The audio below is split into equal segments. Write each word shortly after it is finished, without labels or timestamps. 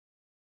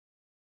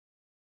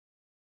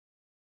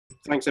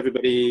thanks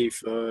everybody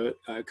for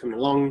coming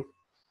along.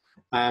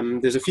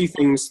 There's a few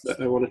things that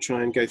I want to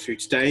try and go through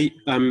today.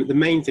 The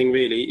main thing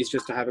really is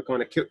just to have a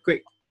kind of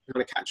quick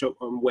kind of catch up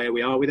on where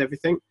we are with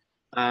everything,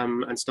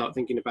 and start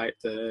thinking about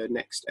the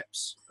next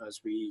steps, as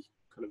we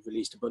kind of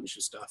released a bunch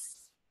of stuff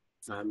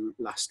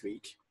last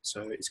week.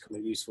 So it's kind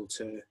of useful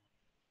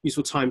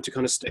time to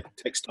kind of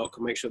take stock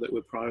and make sure that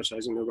we're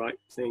prioritizing the right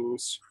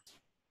things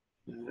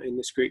in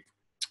this group.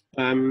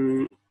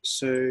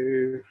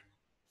 So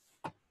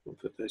we'll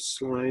put those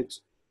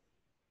slides.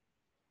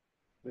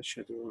 Let's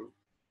share the one.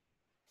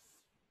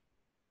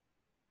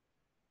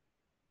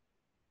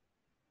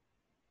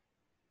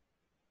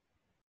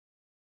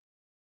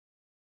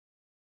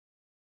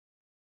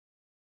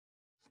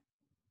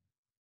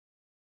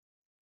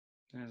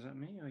 Is that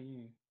me or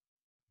you?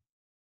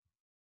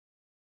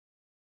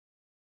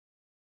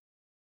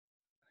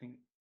 I think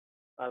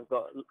I've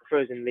got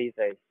frozen Lee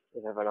face,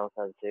 if everyone else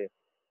has too.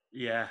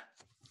 Yeah,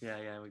 we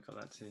got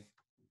that too.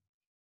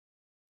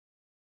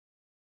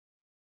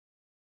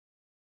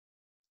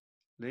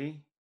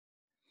 Lee?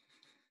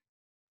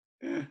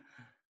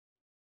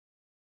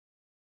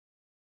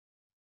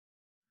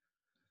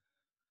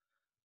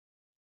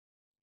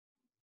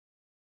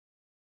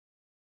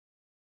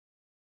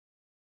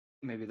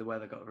 Maybe the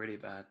weather got really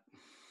bad.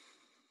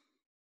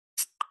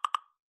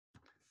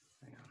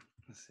 Hang on,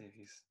 let's see if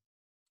he's...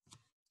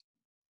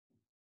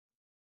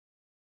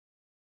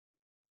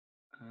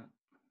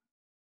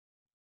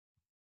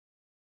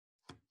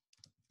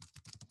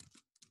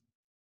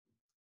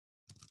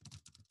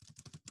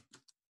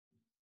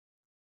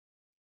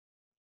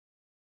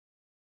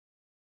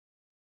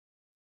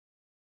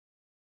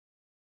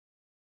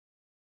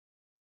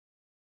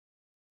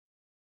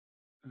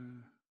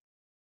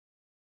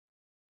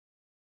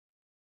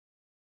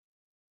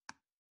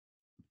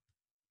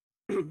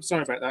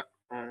 Sorry about that.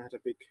 I had a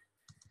big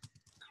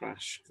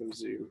crash from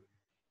Zoom.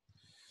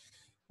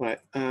 Right,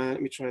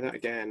 let me try that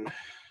again.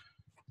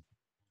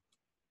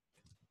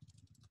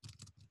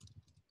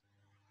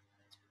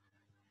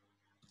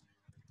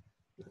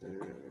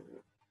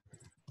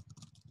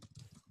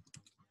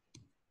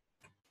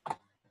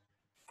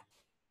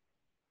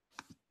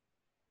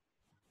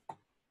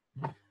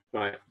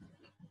 Right.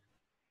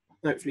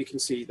 Hopefully you can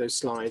see those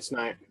slides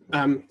now.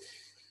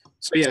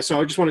 So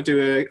I just want to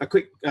do a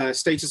quick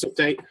status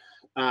update,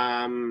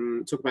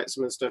 talk about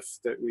some of the stuff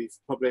that we've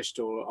published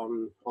or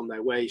on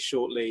their way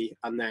shortly,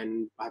 and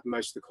then I have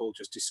most of the call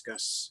just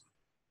discuss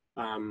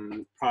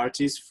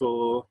priorities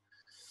for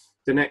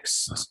the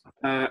next,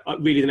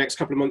 really the next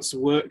couple of months of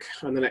work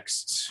and the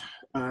next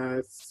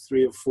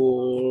 3 or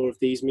 4 of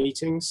these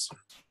meetings.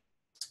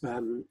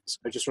 So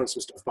I just run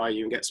some stuff by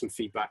you and get some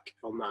feedback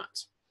on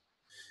that.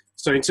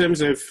 So in terms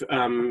of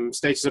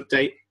status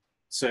update,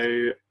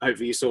 so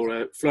hopefully you saw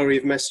a flurry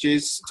of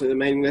messages to the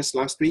mailing list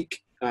last week,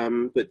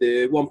 but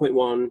the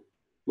 1.1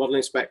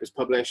 modeling spec was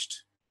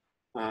published.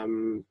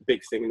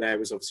 Big thing there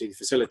was obviously the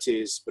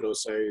facilities, but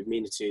also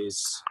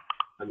amenities,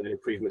 and then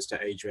improvements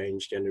to age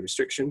range, gender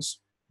restrictions.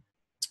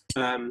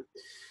 To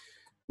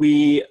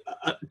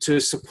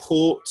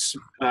support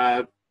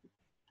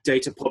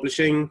data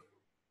publishing,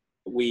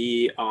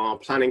 we are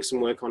planning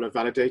some work on a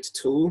validator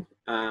tool,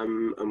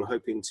 and we're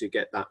hoping to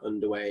get that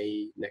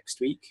underway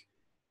next week.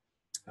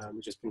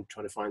 We've just been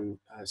trying to find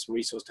some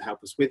resource to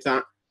help us with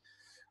that.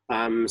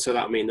 So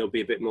that'll mean there'll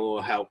be a bit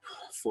more help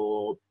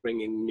for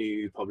bringing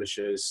new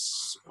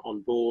publishers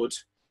on board.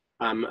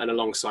 And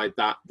alongside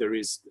that, there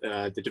is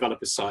the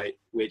developer site,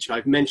 which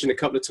I've mentioned a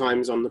couple of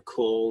times on the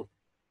call.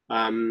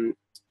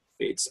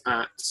 It's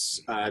at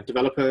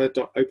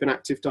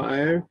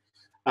developer.openactive.io.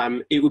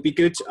 It would be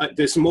good,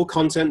 there's some more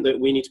content that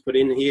we need to put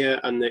in here,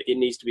 and that it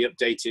needs to be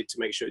updated to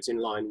make sure it's in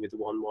line with the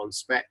 1.1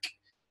 spec,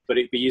 but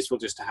it'd be useful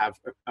just to have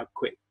a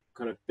quick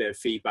kind of bit of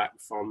feedback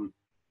from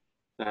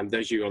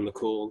those of you on the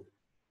call,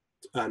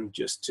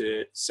 just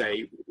to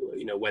say,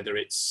 you know, whether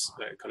it's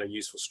a kind of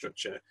useful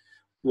structure.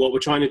 What we're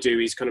trying to do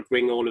is kind of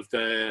bring all of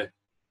the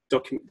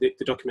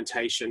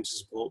documentation to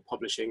support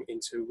publishing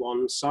into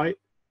one site,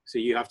 so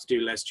you have to do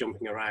less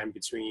jumping around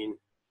between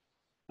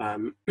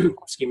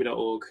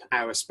schema.org,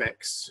 our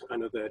specs,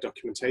 and other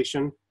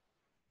documentation.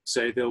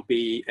 So there'll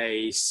be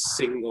a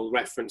single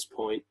reference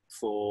point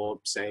for,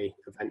 say,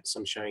 events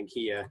I'm showing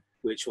here,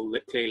 which will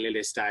clearly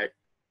list out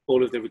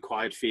all of the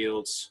required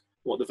fields,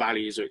 what the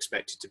values are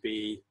expected to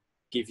be,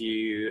 give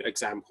you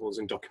examples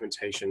and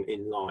documentation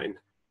in line.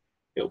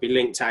 It'll be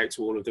linked out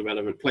to all of the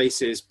relevant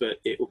places, but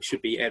it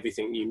should be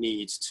everything you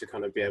need to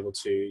kind of be able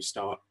to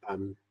start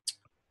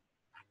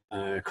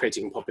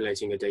creating and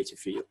populating a data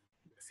feed.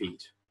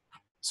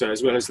 So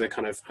as well as the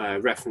kind of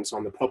reference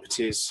on the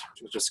properties,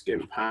 which we'll just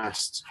skim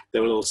past,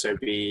 there will also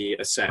be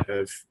a set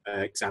of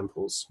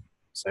examples.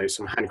 So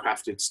some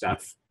handcrafted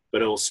stuff,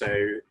 but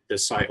also the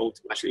site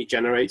automatically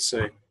generates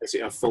a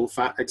full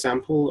fat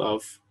example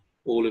of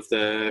all of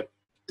the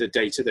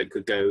data that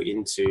could go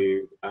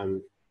into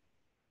a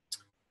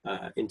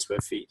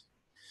feed.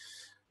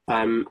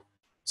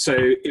 So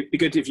it'd be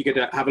good if you could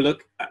have a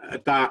look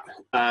at that.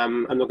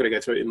 I'm not going to go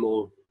through it in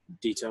more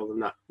detail than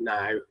that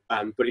now.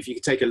 But if you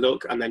could take a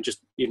look and then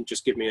just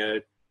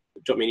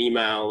drop me an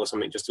email or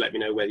something just to let me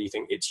know whether you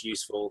think it's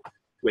useful,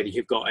 whether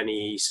you've got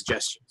any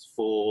suggestions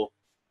for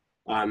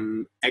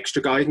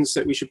extra guidance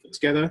that we should put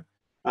together.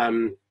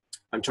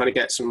 I'm trying to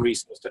get some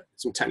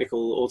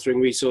technical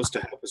authoring resource to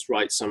help us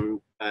write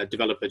some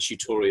developer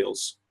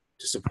tutorials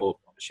to support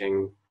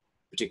publishing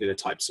particular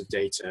types of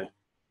data,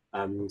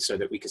 so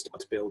that we can start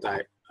to build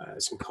out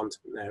some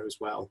content there as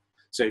well.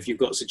 So if you've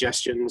got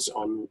suggestions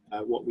on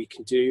what we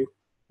can do,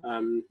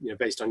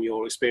 based on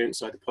your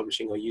experience either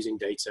publishing or using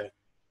data,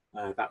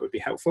 that would be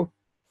helpful.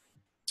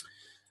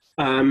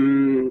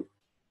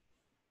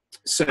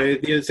 So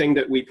the other thing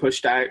that we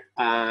pushed out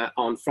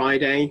on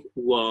Friday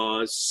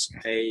was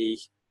a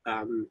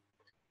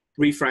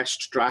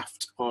refreshed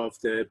draft of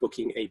the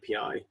booking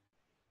API.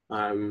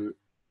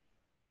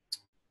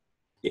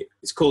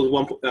 It's called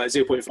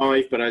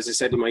 0.5, but as I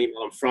said in my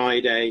email on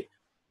Friday,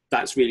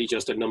 that's really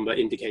just a number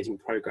indicating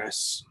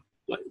progress,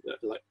 like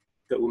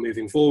that we're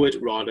moving forward,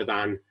 rather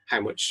than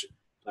how much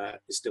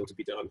is still to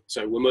be done.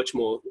 So we're much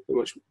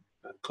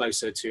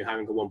closer to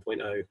having a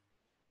 1.0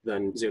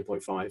 than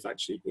 0.5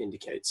 actually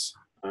indicates.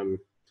 We're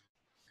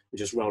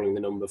just rolling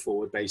the number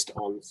forward based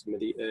on some of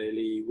the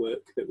early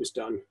work that was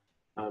done.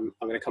 I'm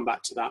going to come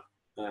back to that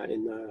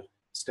in the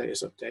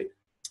status update.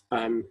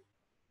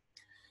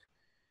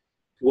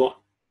 What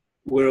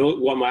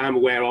I am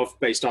aware of,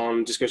 based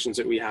on discussions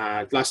that we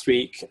had last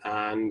week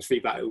and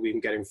feedback that we've been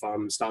getting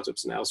from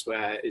startups and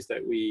elsewhere, is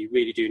that we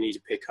really do need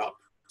to pick up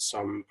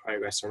some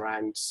progress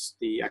around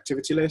the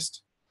activity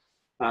list.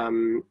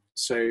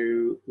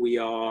 So we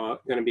are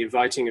going to be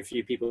inviting a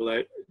few people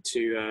out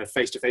to a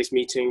face-to-face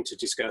meeting to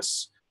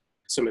discuss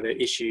some of the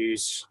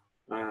issues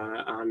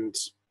and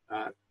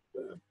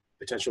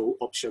potential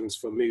options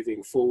for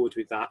moving forward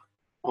with that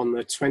on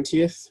the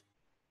 20th.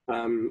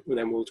 And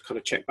then we'll kind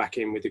of check back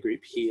in with the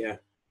group here.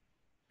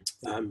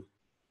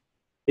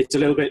 It's a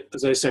little bit,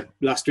 as I said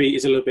last week,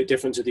 it's a little bit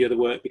different to the other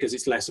work because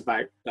it's less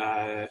about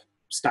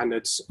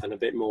standards and a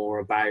bit more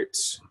about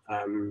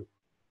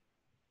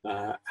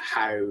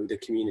how the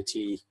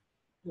community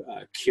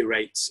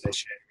curates a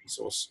shared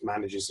resource,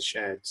 manages a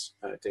shared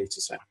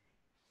data set,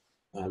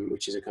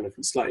 which is a kind of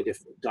slightly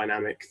different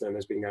dynamic than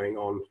has been going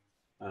on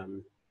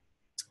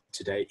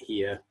to date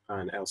here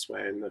and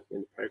elsewhere in the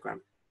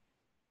program.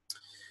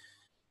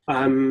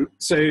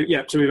 So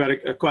we've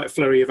had quite a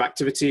flurry of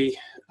activity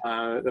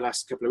the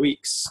last couple of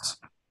weeks.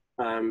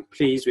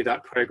 Pleased with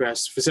that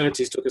progress.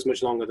 Facilities took us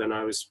much longer than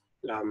I was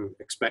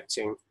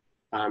expecting.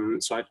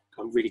 So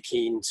I'm really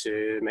keen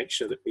to make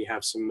sure that we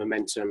have some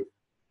momentum,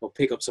 or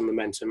pick up some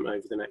momentum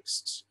over the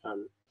next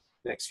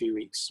few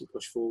weeks and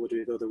push forward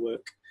with other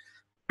work.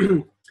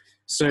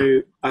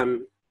 So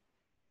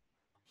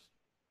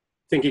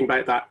thinking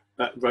about that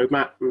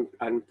roadmap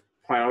and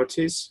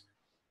priorities,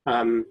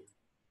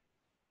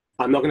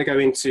 I'm not going to go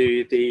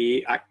into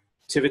the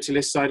activity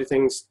list side of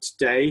things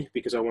today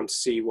because I want to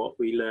see what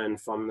we learn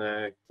from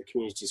the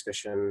community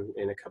discussion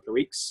in a couple of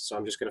weeks. So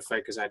I'm just going to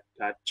focus our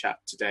chat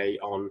today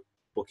on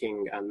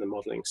booking and the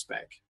modeling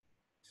spec.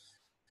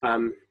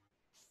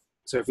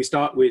 So if we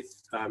start with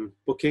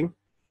booking,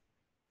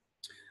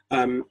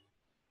 some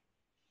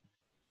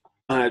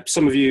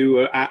of you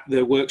were at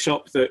the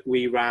workshop that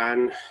we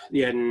ran at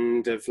the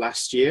end of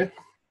last year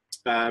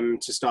to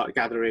start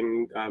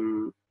gathering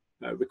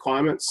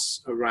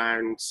requirements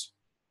around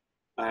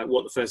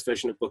what the first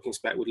version of booking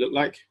spec would look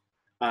like.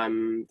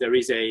 There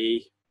is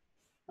a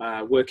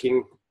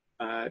working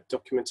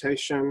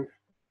documentation.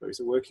 There is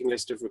a working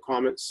list of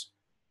requirements,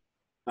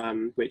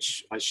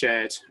 which I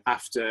shared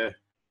after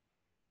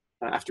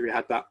we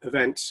had that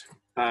event.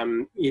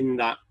 In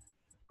that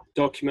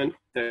document,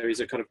 there is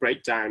a kind of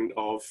breakdown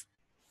of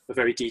a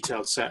very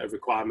detailed set of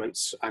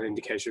requirements and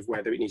indication of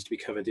whether it needs to be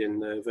covered in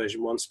the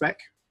version 1 spec.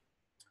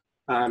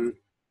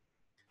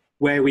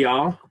 Where we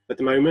are at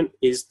the moment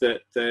is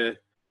that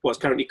what's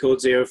currently called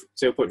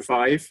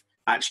 0.5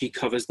 actually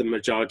covers the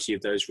majority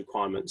of those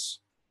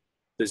requirements.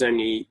 There's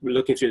only,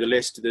 looking through the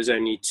list, there's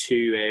only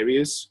 2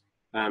 areas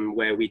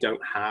where we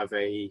don't have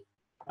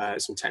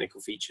some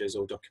technical features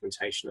or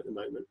documentation at the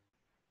moment.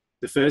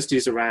 The first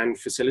is around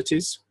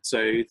facilities.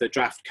 So the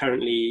draft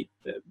currently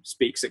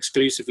speaks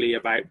exclusively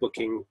about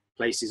booking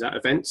places at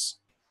events.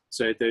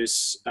 So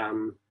there's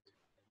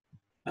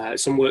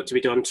some work to be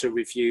done to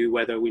review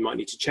whether we might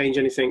need to change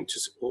anything to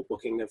support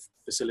booking of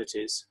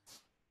facilities.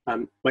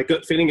 My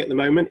gut feeling at the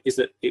moment is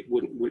that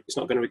it's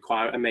not going to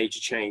require a major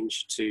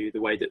change to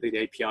the way that the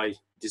API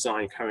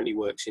design currently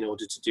works in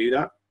order to do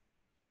that.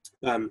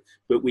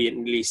 But we at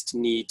least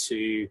need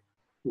to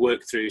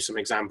work through some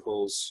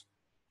examples,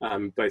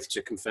 both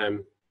to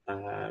confirm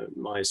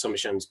my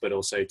assumptions, but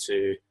also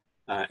to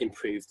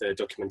improve the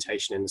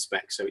documentation in the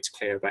spec so it's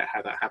clear about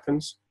how that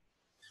happens.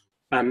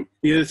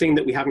 The other thing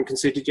that we haven't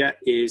considered yet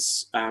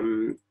is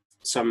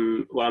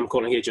what I'm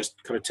calling here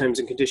just kind of terms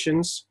and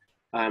conditions.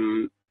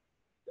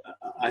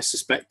 I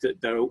suspect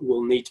that there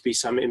will need to be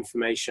some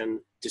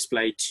information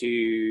displayed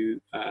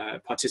to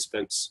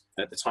participants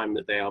at the time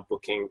that they are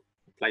booking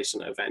a place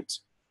on an event.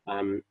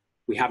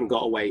 we haven't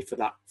got a way for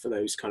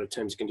those kind of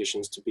terms and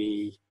conditions to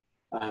be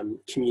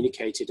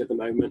communicated at the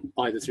moment,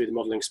 either through the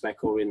modeling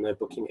spec or in the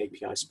booking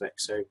API spec.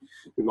 So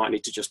we might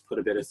need to just put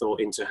a bit of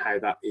thought into how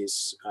that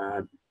is,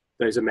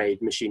 those are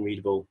made machine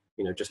readable,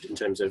 you know, just in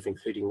terms of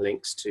including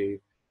links to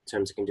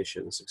terms and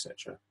conditions,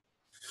 etc.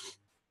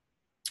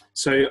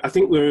 So I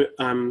think we're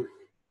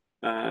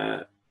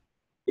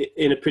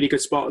in a pretty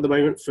good spot at the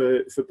moment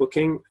for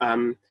booking.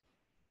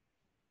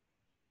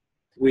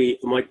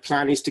 My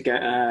plan is to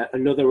get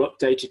another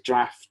updated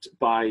draft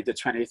by the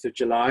 20th of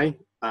July,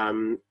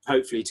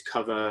 hopefully to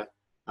cover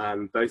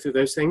both of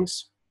those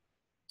things.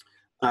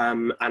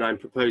 And I'm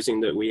proposing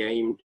that we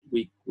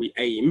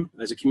aim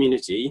as a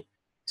community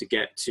to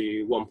get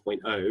to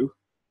 1.0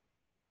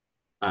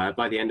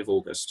 by the end of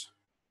August.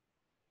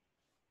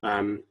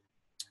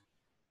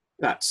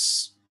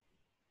 That's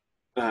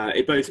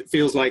it both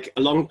feels like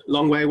a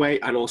long way away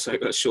and also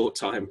a short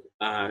time.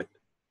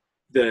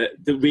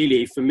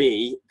 Really, for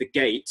me, the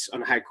gate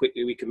on how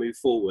quickly we can move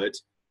forward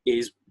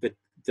is the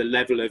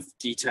level of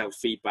detailed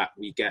feedback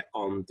we get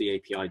on the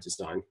API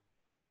design.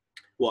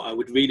 What I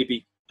would really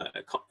be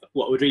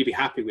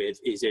happy with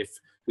is if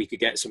we could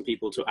get some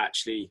people to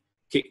actually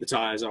kick the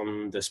tires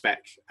on the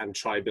spec and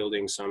try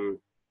building some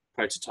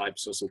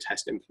prototypes or some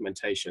test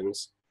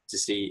implementations to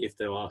see if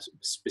there are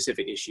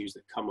specific issues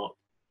that come up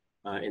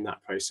in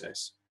that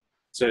process.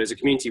 So as a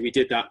community, we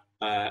did that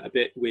a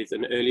bit with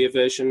an earlier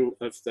version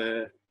of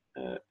the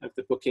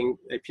booking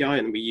API,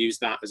 and we used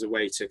that as a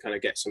way to kind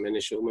of get some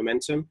initial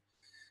momentum.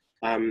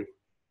 I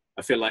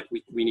feel like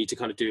we need to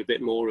kind of do a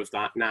bit more of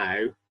that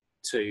now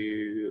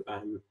to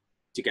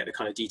get the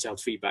kind of detailed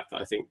feedback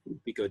that I think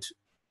would be good,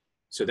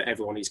 so that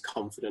everyone is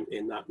confident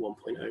in that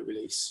 1.0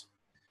 release.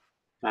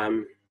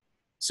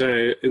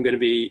 So I'm going to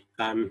be,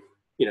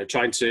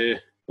 trying to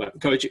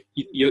encourage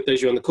those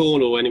of you on the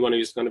call or anyone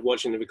who's kind of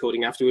watching the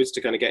recording afterwards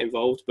to kind of get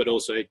involved, but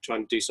also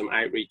trying to do some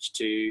outreach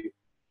to,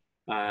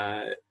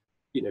 to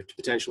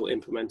potential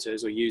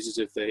implementers or users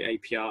of the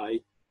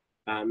API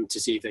to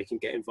see if they can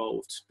get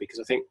involved. Because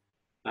I think,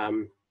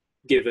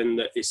 given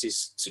that this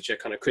is such a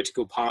kind of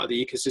critical part of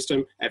the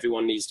ecosystem,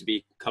 everyone needs to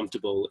be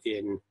comfortable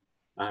in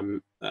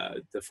the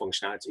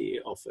functionality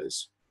it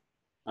offers.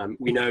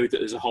 We know that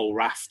there's a whole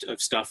raft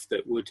of stuff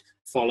that would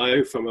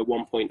follow from a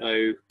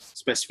 1.0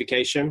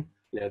 specification.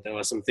 There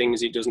are some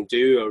things it doesn't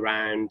do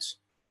around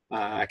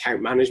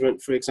account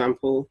management, for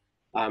example,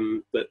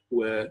 but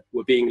we're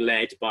being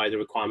led by the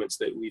requirements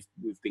that we've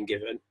been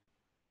given.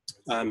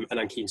 And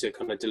I'm keen to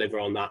kind of deliver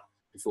on that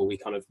before we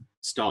kind of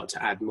start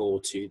to add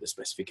more to the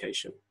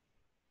specification.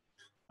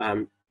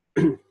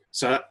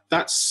 So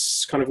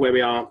that's kind of where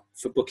we are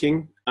for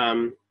booking.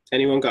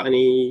 Anyone got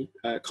any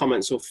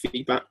comments or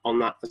feedback on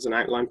that as an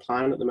outline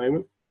plan at the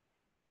moment?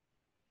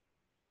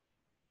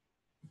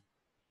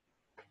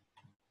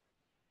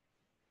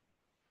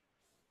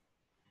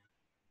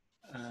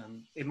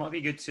 It might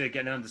be good to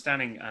get an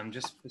understanding,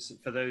 just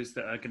for those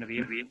that are going to be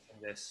implementing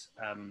this,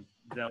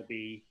 there'll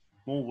be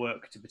more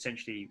work to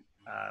potentially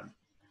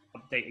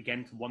update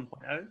again to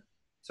 1.0.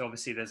 So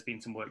obviously there's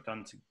been some work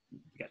done to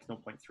get to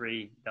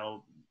 0.3.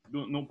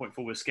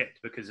 0.4 was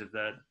skipped because of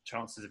the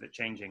chances of it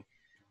changing.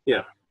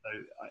 Yeah. So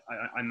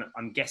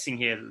I'm guessing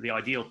here that the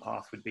ideal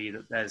path would be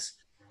that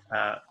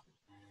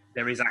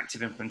there is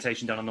active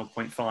implementation done on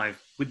 0.5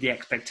 with the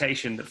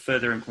expectation that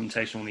further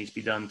implementation will need to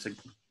be done to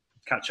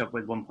catch up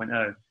with 1.0.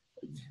 Have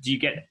you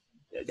got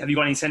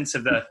any sense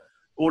of the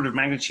order of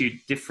magnitude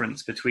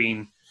difference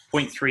between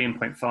 0.3 and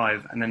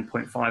 0.5 and then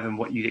 0.5 and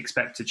what you'd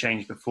expect to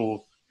change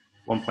before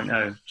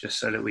 1.0, just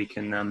so that we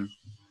can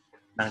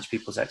manage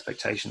people's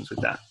expectations with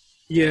that?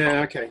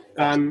 Yeah, okay.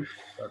 For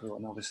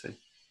everyone, obviously.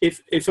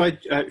 If I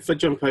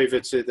jump over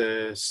to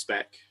the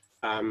spec,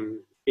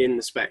 in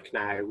the spec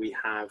now we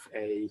have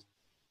a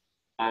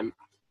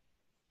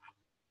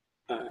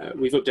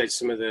we've updated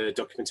some of the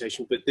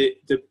documentation, but the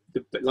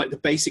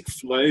basic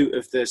flow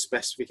of the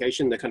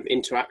specification, the kind of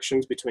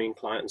interactions between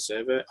client and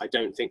server, I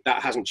don't think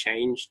that hasn't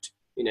changed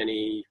in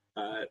any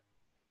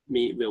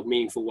real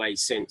meaningful way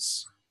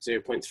since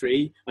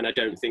 0.3, and I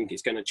don't think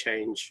it's going to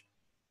change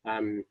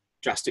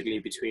drastically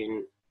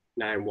between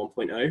now and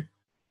 1.0.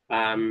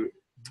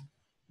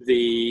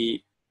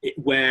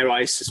 Where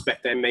I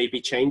suspect there may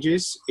be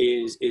changes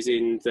is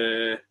in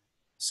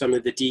some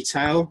of the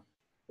detail,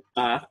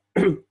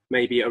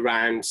 maybe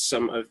around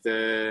some of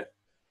the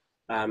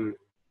JSON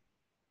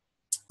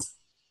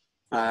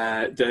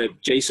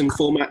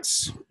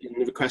formats in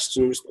the request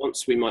and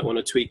response. We might want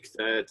to tweak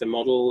the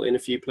model in a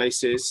few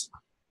places.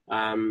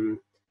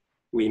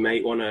 We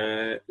may want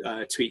to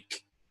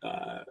tweak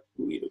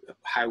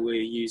how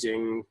we're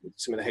using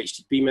some of the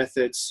HTTP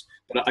methods,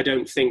 but I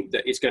don't think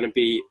that it's going to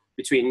be,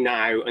 between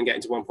now and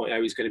getting to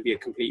 1.0, is going to be a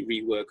complete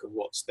rework of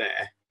what's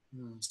there.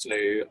 So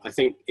I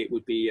think it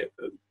would be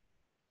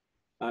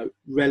a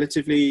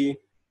relatively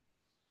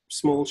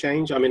small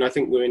change. I mean, I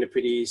think we're in a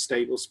pretty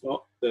stable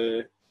spot.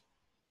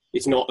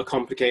 It's not a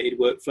complicated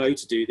workflow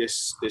to do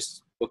this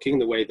booking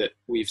the way that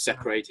we've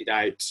separated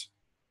out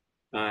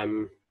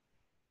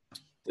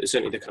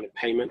certainly the kind of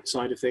payment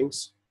side of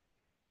things.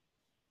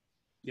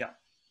 Yeah.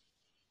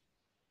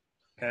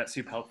 Okay, that's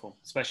super helpful,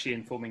 especially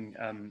in forming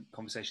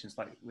conversations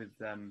like with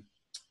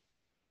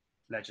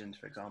Legend,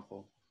 for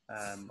example,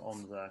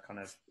 on the kind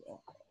of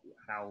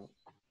how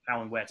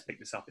and where to pick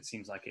this up. It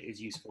seems like it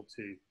is useful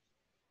to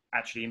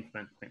actually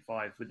implement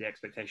 0.5 with the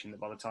expectation that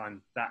by the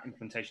time that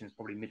implementation is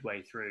probably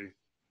midway through,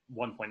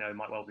 1.0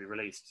 might well be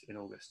released in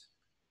August.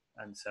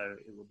 And so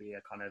it will be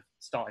a kind of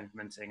start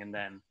implementing and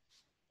then,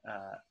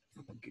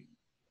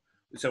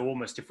 so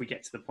almost if we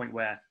get to the point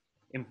where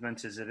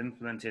implementers have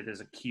implemented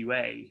as a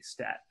QA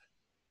step,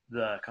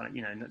 the kind of,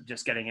 you know,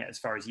 just getting it as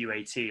far as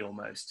UAT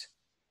almost,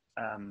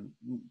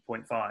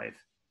 0.5,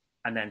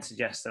 and then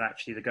suggest that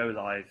actually the go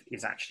live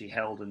is actually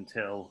held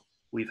until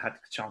we've had the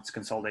chance to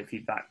consolidate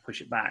feedback,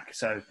 push it back.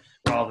 So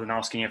rather than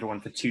asking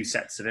everyone for 2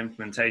 sets of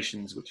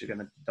implementations, which are going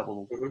to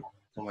double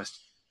almost,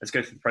 let's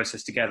go through the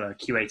process together,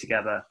 QA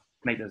together,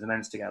 make those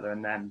amends together,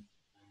 and then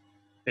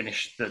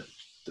finish the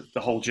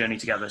whole journey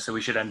together. So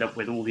we should end up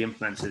with all the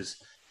implementers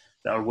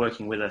that are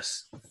working with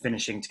us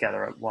finishing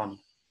together at one.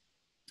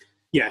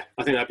 Yeah,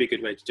 I think that'd be a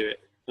good way to do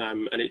it.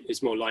 And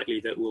it's more likely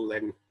that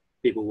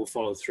people will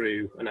follow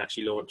through and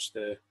actually launch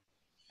the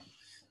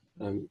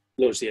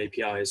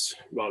APIs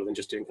rather than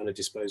just doing kind of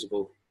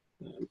disposable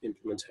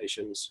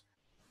implementations.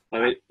 I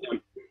mean,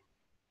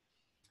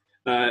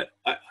 I'm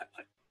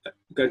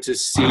going to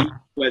see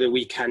whether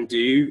we can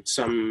do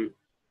some,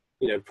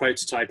 you know,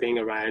 prototyping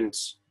around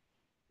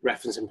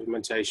reference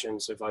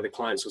implementations of either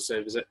clients or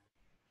servers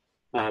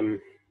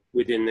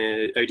within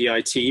the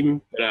ODI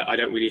team, but I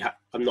don't really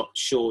I'm not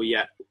sure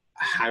yet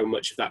how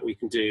much of that we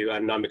can do,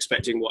 and I'm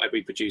expecting whatever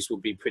we produce will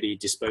be pretty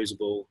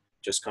disposable,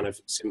 just kind of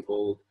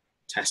simple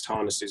test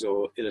harnesses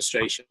or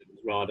illustrations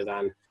rather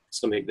than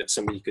something that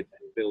somebody could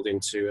build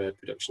into a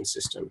production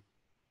system.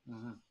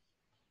 Mm-hmm.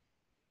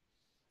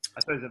 I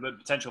suppose the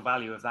potential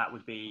value of that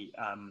would be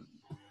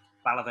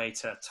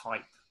validator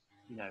type,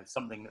 you know,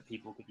 something that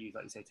people could use,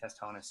 like you say,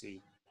 test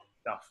harnessy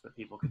stuff that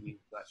people could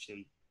use to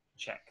actually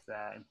check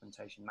their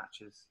implementation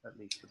matches, at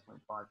least the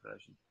 0.5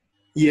 version.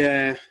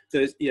 Yeah,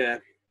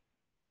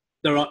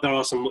 there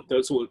are some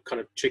those all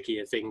kind of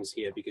trickier things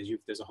here because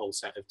there's a whole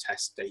set of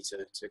test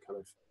data to kind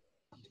of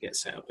get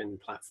set up in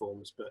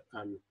platforms, but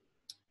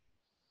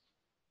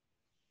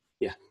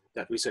yeah,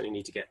 that we certainly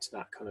need to get to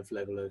that kind of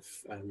level of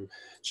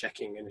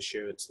checking and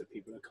assurance that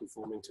people are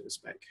conforming to the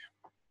spec.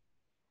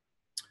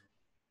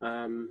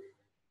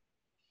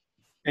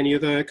 Any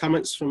other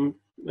comments from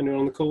anyone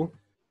on the call?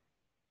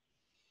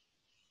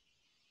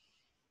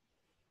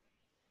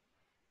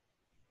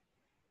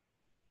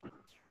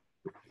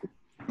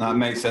 That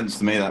makes sense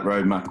to me, that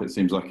roadmap. It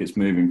seems like it's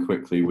moving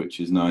quickly, which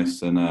is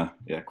nice. And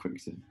yeah,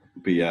 quick to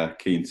be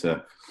keen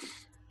to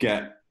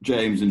get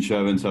James and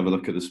Sherwin to have a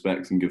look at the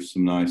specs and give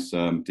some nice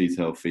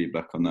detailed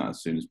feedback on that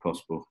as soon as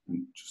possible.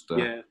 And just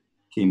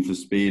keen for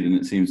speed, and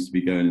it seems to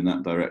be going in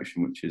that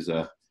direction, which is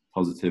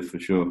positive for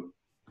sure.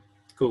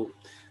 Cool.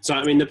 So,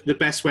 I mean, the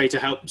best way to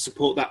help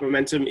support that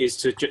momentum is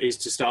to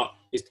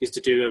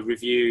do a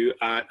review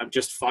and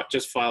just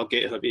file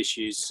GitHub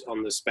issues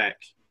on the spec.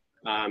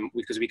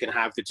 Because we can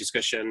have the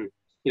discussion,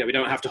 you know, we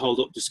don't have to hold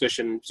up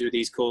discussion through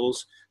these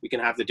calls. We can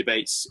have the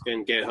debates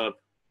in GitHub.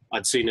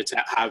 I'd sooner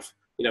to have,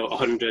 you know,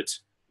 100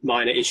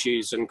 minor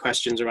issues and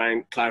questions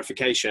around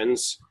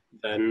clarifications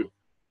than,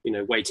 you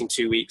know, waiting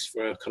 2 weeks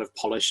for a kind of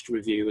polished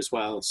review as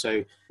well. So,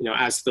 you know,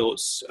 as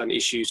thoughts and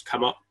issues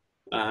come up,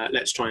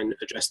 let's try and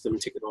address them,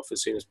 tick them off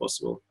as soon as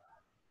possible.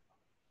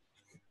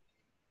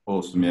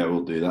 Awesome. Yeah,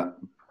 we'll do that.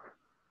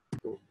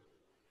 Cool.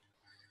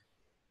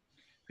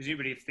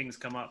 Presumably, if things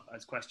come up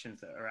as questions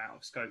that are out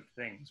of scope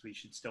things, we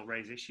should still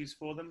raise issues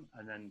for them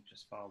and then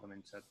just file them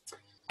into.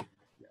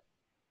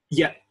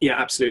 Yeah,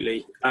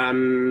 absolutely.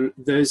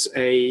 There's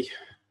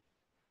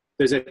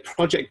a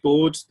project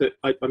board that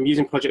I'm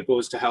using project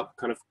boards to help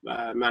kind of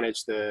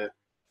manage the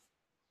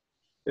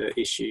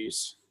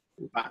issues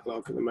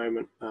backlog at the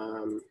moment.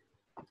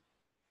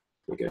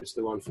 We go to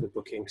the one for the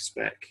booking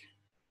spec,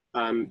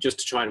 just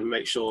to try and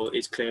make sure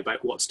it's clear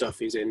about what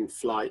stuff is in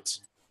flight.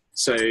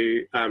 So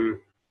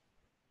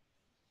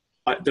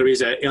there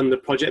is on the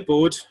project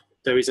board,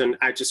 there is an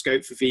out of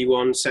scope for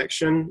V1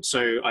 section.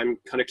 So I'm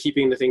kind of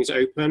keeping the things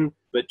open,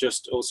 but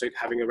just also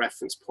having a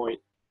reference point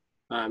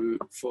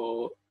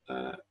for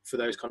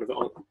those kind of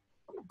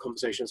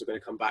conversations we're going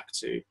to come back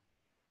to.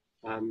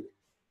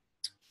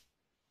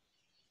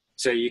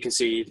 So you can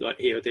see, like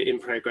here, the in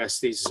progress.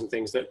 These are some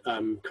things that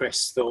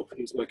Chris Thorpe,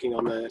 who's working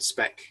on the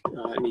spec,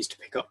 needs to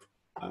pick up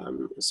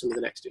some of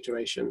the next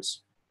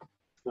iterations.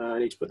 I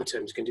need to put the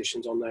terms and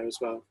conditions on there as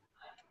well.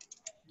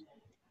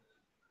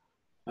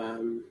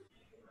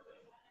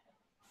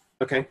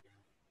 Okay.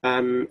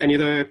 Any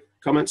other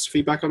comments,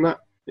 feedback on that?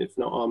 If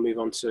not, I'll move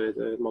on to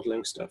the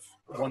modeling stuff.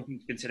 One thing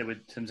to consider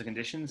with terms and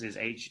conditions is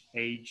age.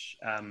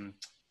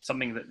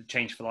 Something that the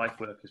Change for Life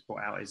work has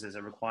brought out is there's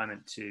a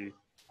requirement to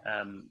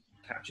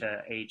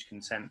capture age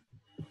consent.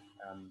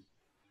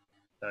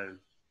 So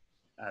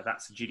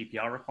that's a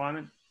GDPR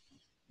requirement.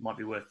 Might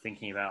be worth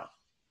thinking about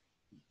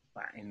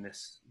that in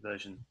this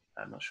version.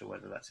 I'm not sure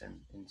whether that's in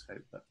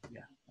scope, but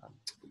yeah,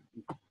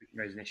 we can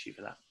raise an issue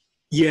for that.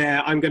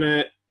 Yeah, I'm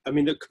gonna I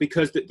mean, look,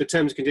 because the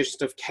terms and conditions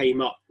stuff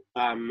came up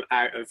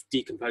out of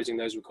decomposing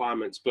those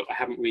requirements, but we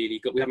haven't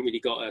really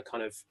got a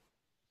kind of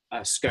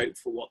scope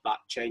for what that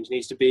change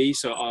needs to be.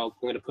 So I'm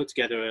going to put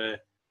together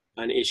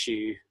an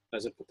issue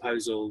as a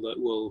proposal that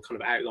will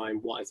kind of outline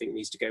what I think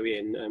needs to go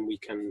in, and we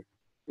can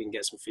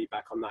get some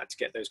feedback on that to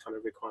get those kind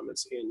of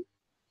requirements in.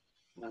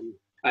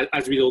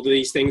 As with all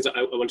these things,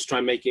 I want to try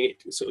and make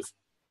it sort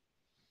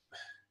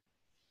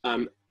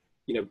of,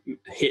 you know,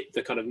 hit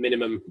the kind of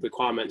minimum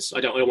requirements. I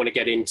don't want to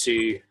get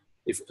into,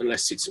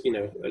 unless it's, you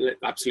know,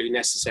 absolutely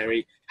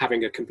necessary,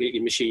 having a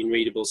completely machine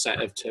readable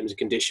set of terms and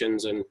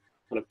conditions and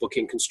kind of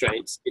booking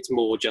constraints. It's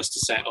more just a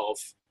set of,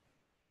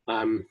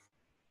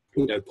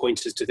 you know,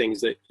 pointers to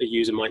things that a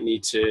user might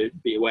need to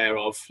be aware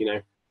of. You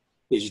know,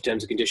 these are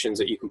terms and conditions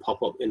that you can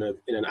pop up in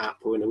an app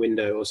or in a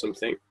window or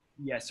something.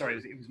 Yeah, sorry,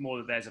 it was more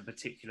that there's a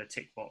particular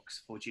tick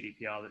box for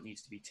GDPR that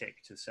needs to be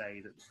ticked to say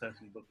that the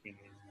person booking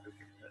is over a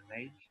certain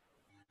age,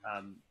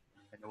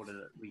 in order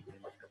that we can.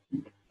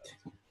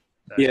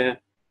 So yeah,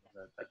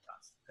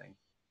 that's the thing.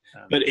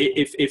 But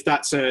if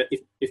that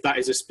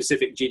is a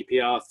specific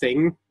GDPR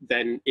thing,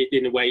 then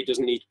in a way it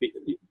doesn't need to be.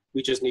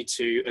 We just need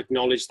to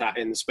acknowledge that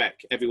in the spec.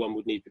 Everyone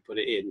would need to put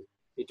it in.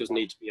 It doesn't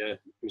need to be a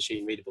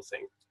machine readable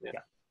thing. Yeah.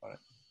 All right.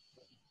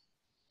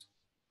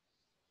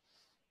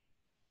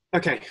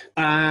 Okay.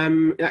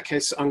 In that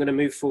case, I'm going to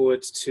move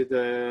forward to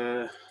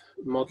the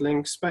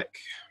modeling spec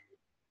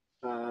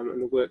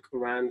and the work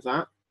around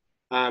that.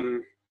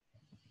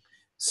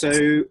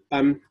 So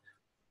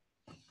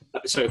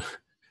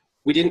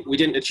we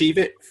didn't achieve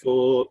it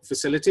for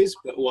facilities,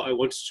 but what I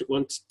what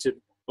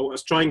I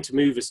was trying to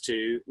move us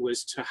to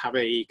was to have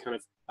a kind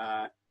of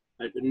a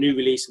new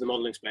release of the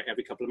modeling spec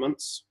every couple of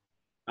months.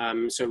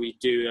 So we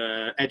do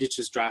an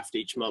editor's draft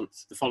each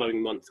month. The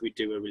following month we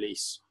do a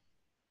release.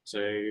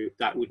 So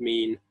that would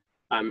mean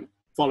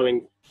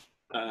following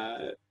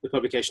the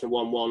publication of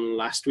 1.1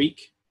 last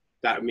week,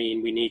 that would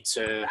mean we need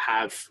to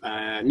have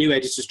a new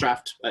editor's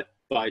draft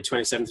by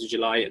 27th of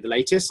July at the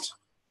latest,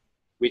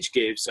 which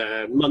gives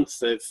a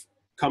month of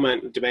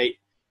comment and debate,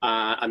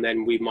 and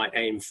then we might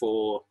aim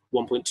for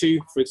 1.2,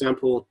 for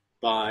example,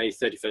 by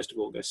 31st of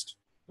August.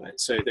 Right?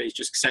 So that it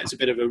just sets a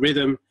bit of a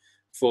rhythm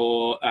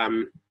for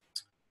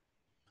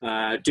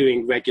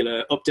doing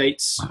regular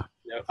updates.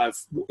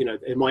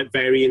 It might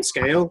vary in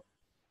scale,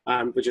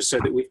 but just so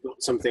that we've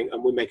got something,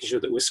 and we're making sure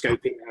that we're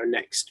scoping our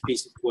next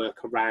piece of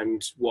work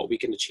around what we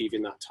can achieve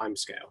in that time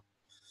scale.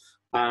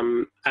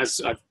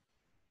 As I've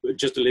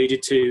just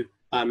alluded to,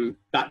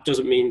 that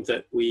doesn't mean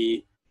that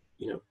we,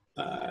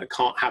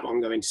 can't have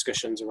ongoing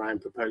discussions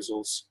around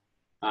proposals,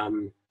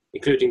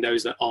 including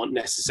those that aren't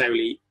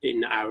necessarily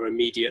in our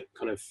immediate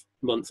kind of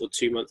month or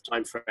 2 month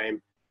time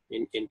frame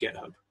in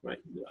GitHub. Right?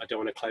 I don't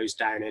want to close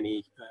down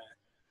any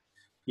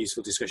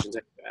useful discussions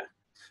anywhere.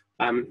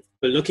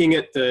 But looking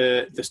at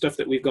the stuff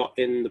that we've got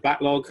in the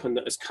backlog and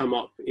that has come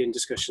up in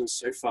discussions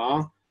so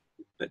far,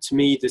 to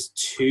me, there's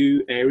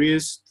two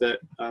areas that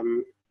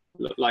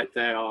look like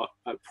they are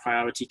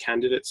priority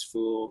candidates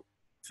for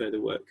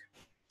further work.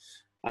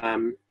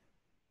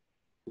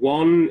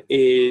 One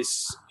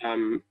is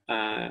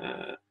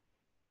around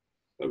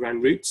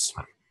routes,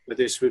 but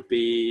this would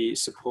be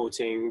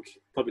supporting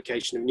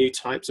publication of new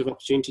types of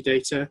opportunity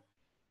data.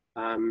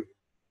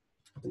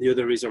 The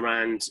other is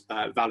around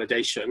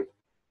validation,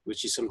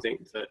 which is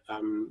something that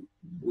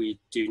we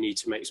do need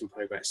to make some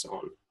progress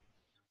on.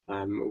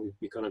 We've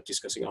been kind of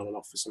discussing on and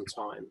off for some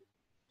time.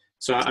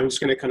 So I'm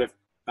just going to kind of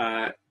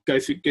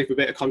give a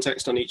bit of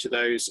context on each of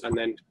those and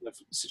then kind of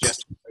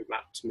suggest a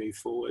roadmap to move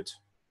forward.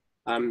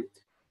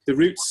 The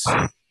routes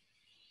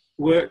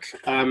work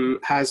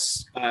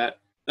has a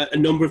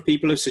number of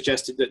people have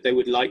suggested that they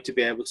would like to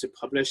be able to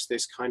publish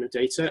this kind of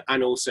data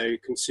and also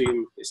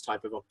consume this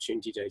type of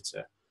opportunity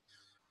data.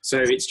 So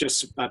it's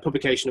just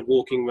publication of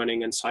walking,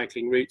 running and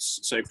cycling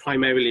routes. So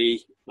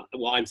primarily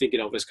what I'm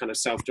thinking of as kind of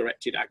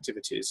self-directed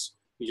activities.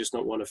 You just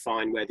don't want to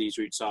find where these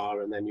routes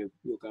are and then you'll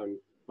go and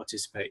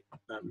participate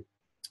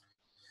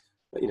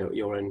at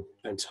your own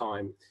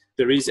time.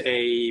 There is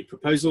a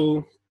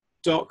proposal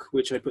doc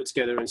which I put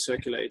together and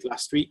circulated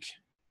last week.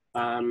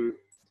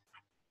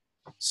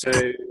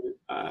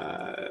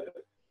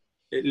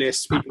 It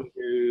lists people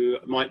who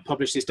might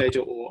publish this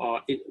data or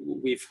are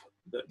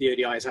the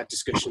ODI has had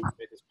discussions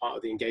with as part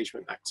of the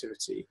engagement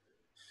activity.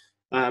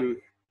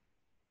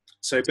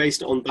 So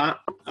based on that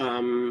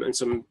and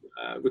some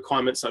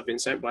requirements that have been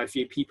sent by a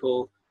few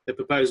people, the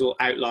proposal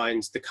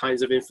outlines the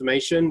kinds of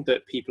information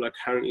that people are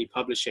currently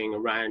publishing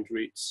around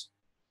routes.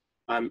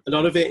 A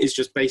lot of it is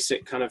just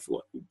basic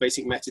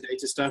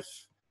metadata stuff.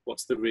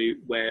 What's the route?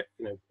 Where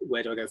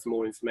do I go for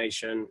more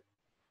information?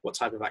 What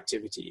type of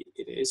activity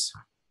it is?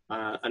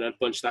 And a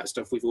bunch of that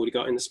stuff we've already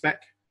got in the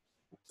spec.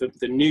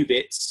 The new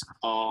bits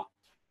are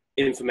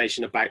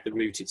information about the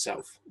route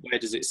itself. Where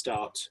does it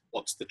start?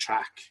 What's the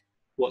track?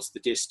 What's the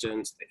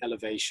distance, the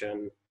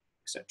elevation,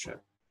 etc.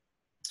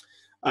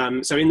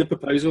 So in the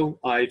proposal,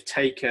 I've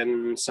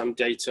taken some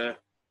data.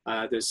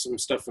 There's some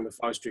stuff from the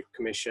Forestry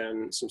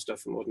Commission, some stuff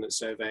from Ordnance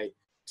Survey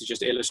to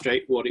just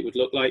illustrate what it would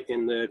look like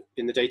in the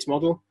data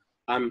model.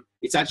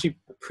 It's actually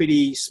a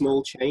pretty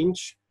small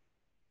change.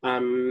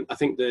 I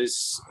think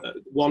there's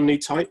one new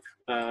type,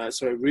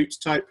 so a root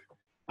type,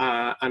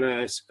 and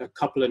a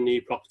couple of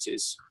new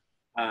properties.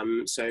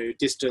 So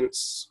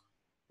distance,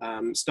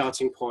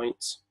 starting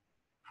point,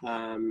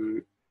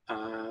 and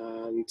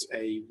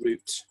a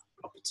root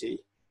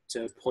property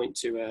to point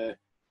to a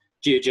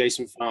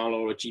GeoJSON file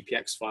or a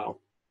GPX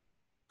file.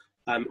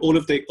 All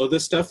of the other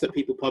stuff that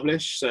people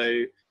publish,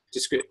 so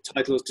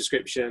titles,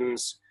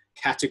 descriptions,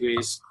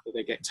 categories,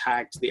 they get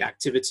tagged, the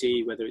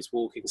activity, whether it's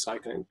walking,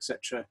 cycling,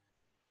 etc.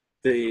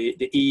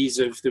 The ease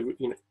of the,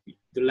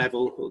 the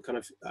level, or kind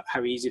of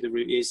how easy the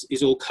route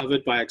is all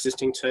covered by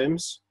existing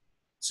terms.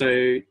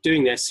 So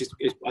doing this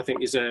I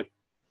think is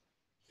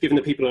given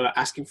that people are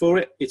asking for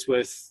it, it's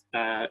worth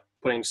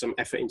putting some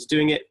effort into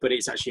doing it, but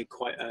it's actually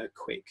quite a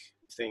quick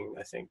thing,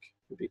 I think.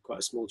 It'd be quite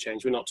a small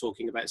change. We're not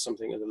talking about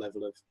something at the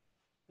level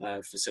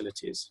of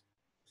facilities.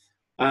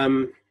 I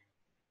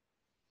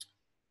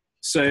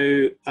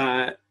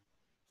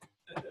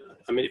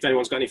mean, if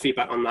anyone's got any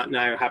feedback on that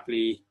now,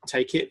 happily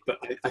take it, but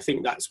I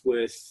think that's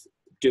worth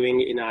doing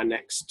in our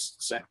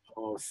next set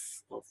of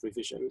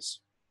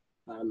revisions.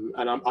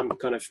 And I'm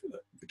kind of,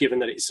 given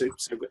that it's so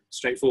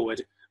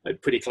straightforward,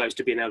 pretty close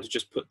to being able to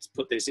just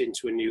put this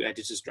into a new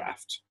editor's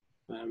draft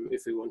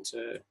if we want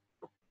to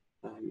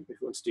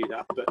do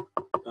that. But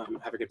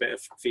having a bit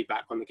of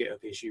feedback on the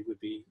GitHub issue would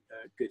be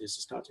good as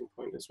a starting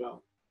point as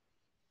well.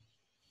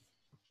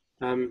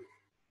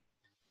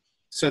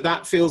 So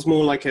that feels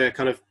more like a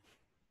kind of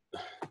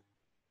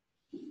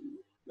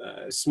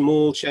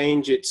small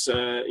change. It's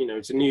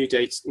it's a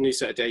new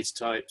set of data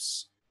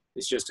types.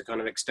 It's just a kind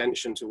of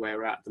extension to where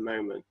we're at the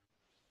moment.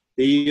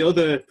 The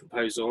other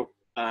proposal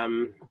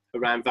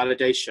around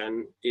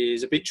validation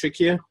is a bit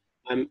trickier,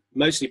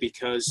 mostly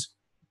because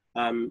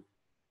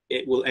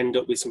it will end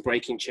up with some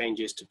breaking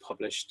changes to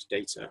published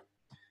data.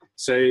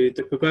 So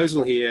the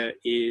proposal here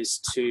is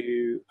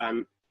to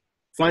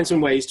find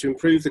some ways to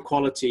improve the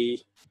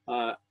quality,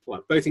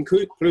 both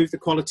improve the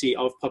quality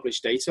of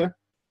published data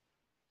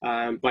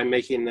by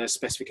making the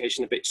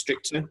specification a bit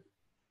stricter,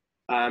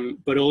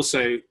 but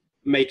also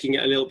making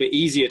it a little bit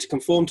easier to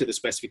conform to the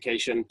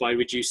specification by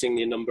reducing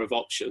the number of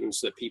options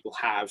that people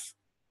have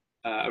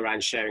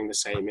around sharing the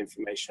same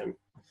information.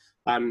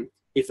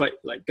 If I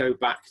go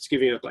back to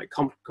give you a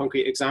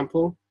concrete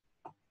example,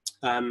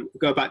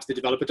 go back to the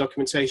developer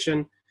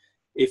documentation.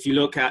 If you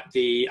look at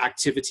the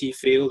activity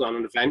field on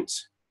an event,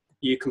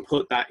 you can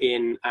put that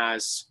in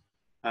as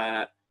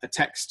a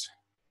text,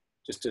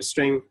 just a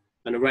string,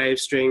 an array of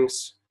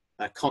strings,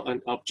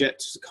 an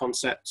object, a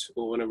concept,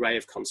 or an array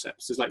of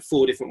concepts. There's like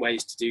 4 different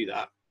ways to do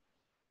that.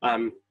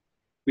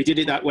 We did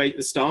it that way at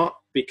the start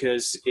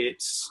because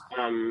it's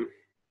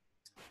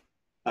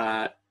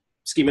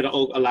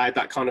Schema.org allowed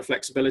that kind of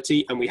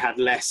flexibility, and we had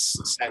less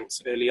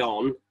sense early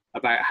on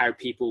about how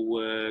people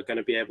were going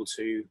to be able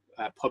to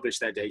publish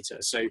their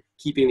data. So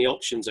keeping the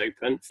options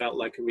open felt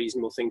like a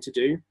reasonable thing to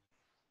do.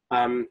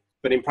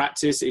 But in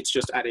practice, it's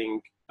just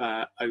adding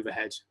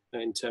overhead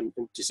in terms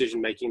of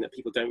decision making that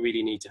people don't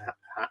really need to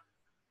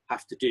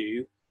have to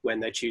do when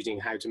they're choosing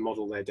how to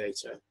model their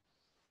data.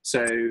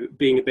 So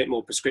being a bit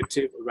more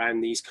prescriptive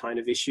around these kind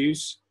of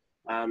issues,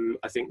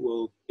 I think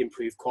will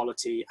improve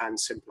quality and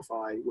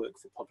simplify work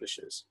for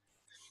publishers.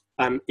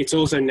 It's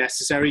also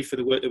necessary for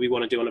the work that we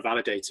want to do on a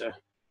validator,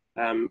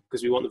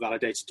 because we want the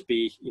validator to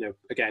be,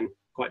 again,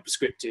 quite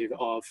prescriptive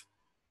of,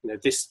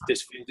 this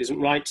field isn't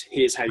right,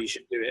 here's how you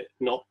should do it,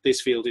 not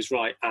this field is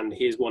right, and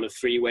here's one of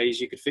 3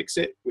 ways you could fix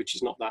it, which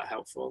is not that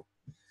helpful.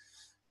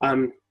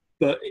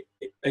 But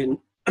in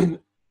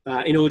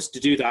order to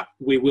do that,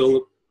 we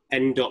will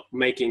end up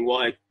making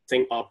what I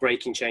think are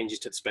breaking changes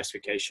to the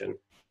specification.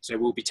 So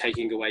we'll be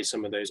taking away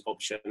some of those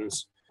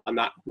options, and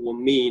that will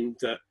mean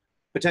that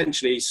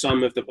potentially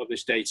some of the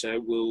published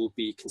data will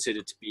be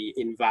considered to be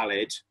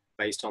invalid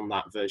based on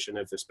that version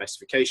of the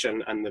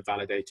specification and the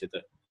validator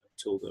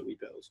tool that we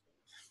build.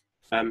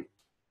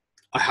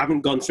 I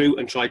haven't gone through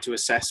and tried to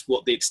assess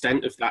what the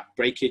extent of that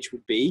breakage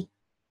would be,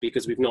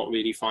 because we've not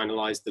really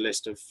finalized the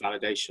list of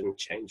validation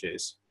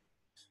changes.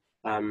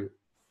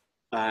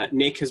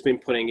 Nick has been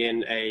putting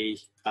in a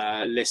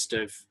list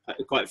of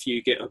quite a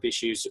few GitHub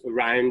issues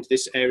around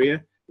this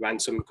area,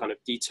 around some kind of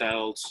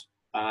detailed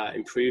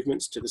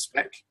improvements to the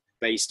spec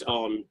based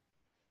on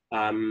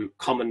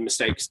common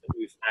mistakes that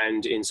we've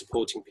found in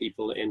supporting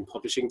people in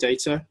publishing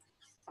data.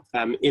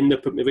 In the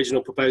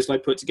original proposal I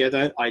put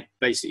together, I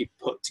basically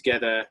put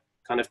together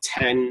kind of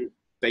 10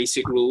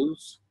 basic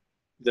rules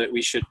that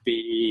we should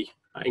be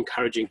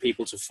encouraging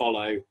people to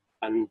follow,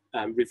 and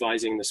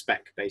revising the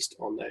spec based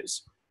on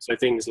those. So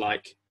things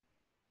like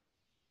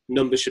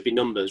numbers should be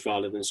numbers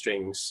rather than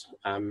strings.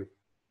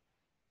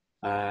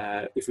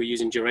 If we're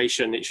using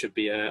duration, it should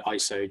be an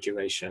ISO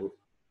duration.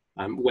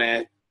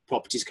 Where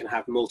properties can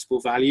have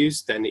multiple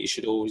values, then it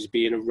should always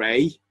be an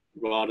array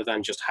rather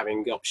than just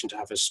having the option to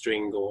have a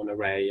string or an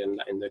array and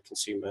letting the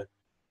consumer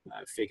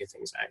figure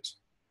things out.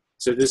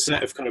 So there's a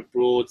set of kind of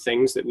broad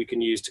things that we can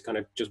use to kind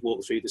of just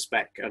walk through the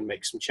spec and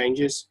make some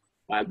changes.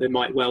 There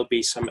might well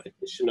be some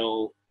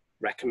additional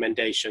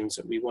recommendations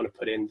that we want to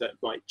put in that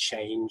might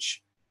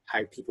change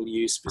how people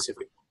use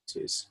specific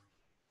properties.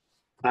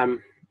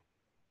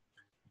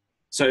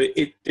 So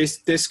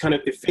this kind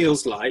of, it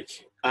feels like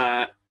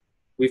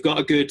we've got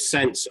a good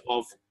sense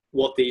of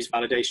what these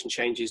validation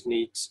changes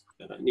need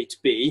to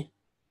be.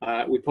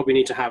 We probably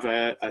need to have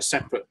a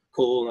separate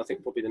call, and I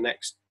think probably the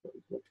next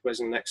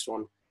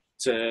one,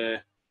 to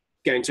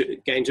get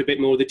into a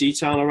bit more of the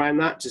detail around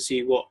that to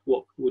see what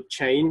would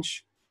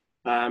change.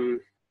 But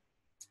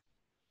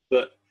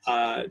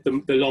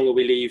the longer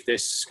we leave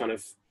this kind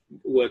of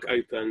work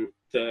open,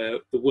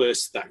 the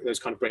worse that those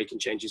kind of breaking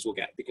changes will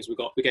get, because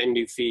we're getting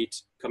new feed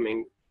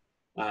coming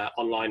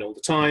online all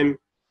the time,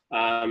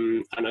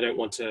 and I don't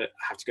want to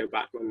have to go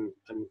back and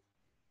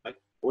I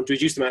want to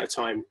reduce the amount of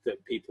time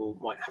that people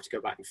might have to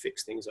go back and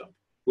fix things up.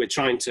 We're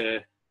trying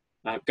to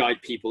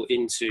guide people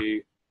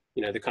into,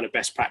 you know, the kind of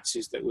best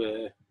practices that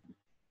we'll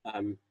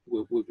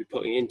be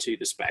putting into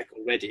the spec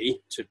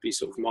already, to be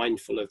sort of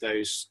mindful of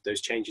those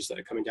changes that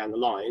are coming down the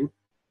line.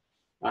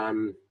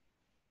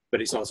 But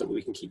it's not something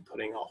we can keep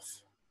putting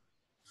off.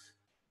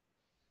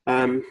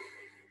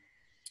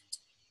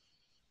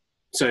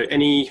 So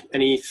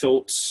any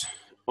thoughts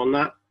on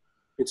that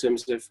in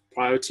terms of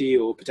priority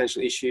or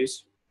potential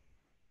issues?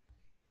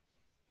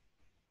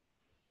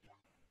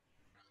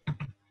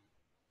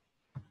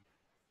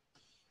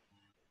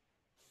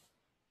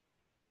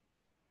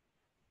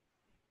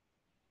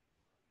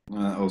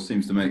 That all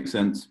seems to make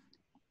sense.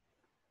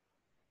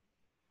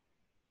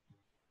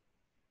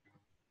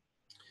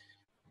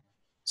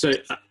 So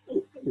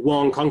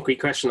one concrete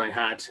question I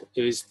had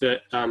is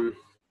that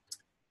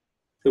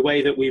the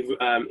way that we've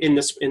in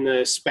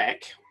the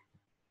spec,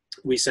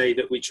 we say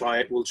that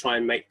we'll try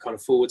and make kind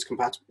of forwards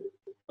compatible.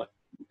 But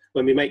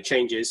when we make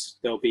changes,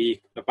 they'll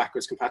be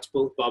backwards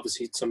compatible, but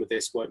obviously some of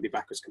this won't be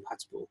backwards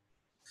compatible.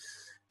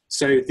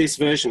 So this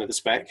version of the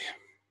spec,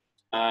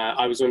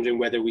 I was wondering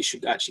whether we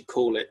should actually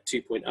call it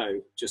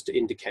 2.0, just to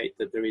indicate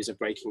that there is a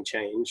breaking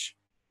change.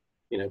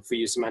 You know, for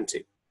your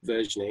semantic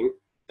versioning,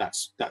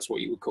 that's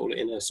what you would call it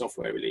in a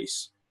software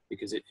release,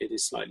 because it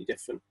is slightly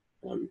different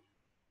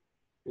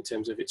in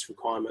terms of its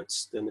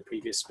requirements than the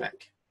previous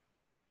spec.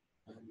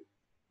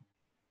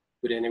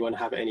 Would anyone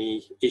have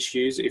any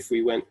issues if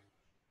we went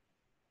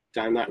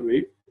down that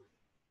route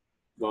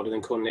rather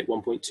than calling it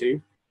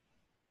 1.2?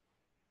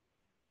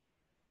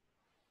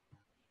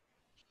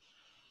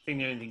 I think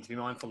the only thing to be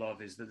mindful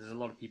of is that there's a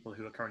lot of people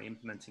who are currently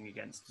implementing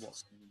against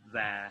what's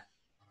there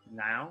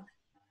now.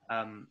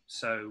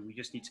 So we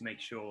just need to make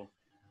sure,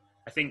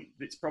 I think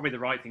it's probably the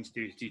right thing to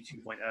do is do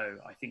 2.0.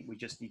 I think we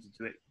just need to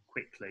do it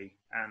quickly,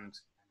 and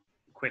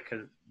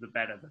quicker the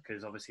better,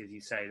 because obviously, as you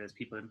say, there's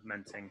people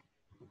implementing,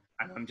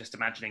 and I'm just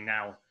imagining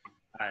now,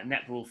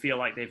 Net will feel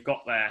like they've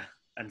got there,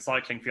 and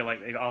cycling feel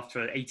like they've,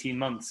 after 18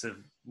 months of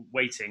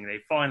waiting, they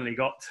finally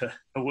got to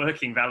a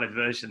working valid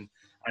version,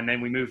 and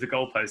then we move the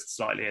goalpost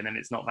slightly, and then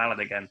it's not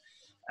valid again.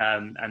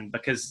 And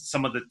because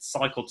some of the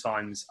cycle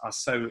times are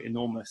so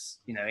enormous,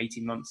 you know,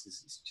 18 months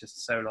is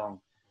just so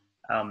long.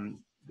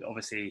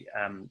 Obviously,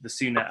 the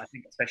sooner, I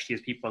think, especially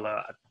as people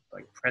are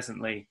like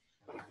presently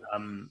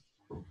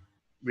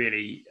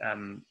really,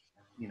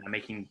 you know,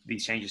 making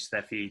these changes to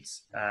their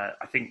feeds,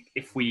 I think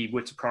if we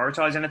were to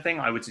prioritize anything,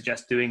 I would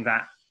suggest doing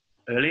that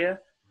earlier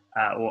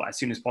or as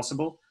soon as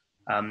possible.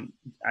 And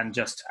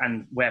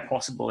where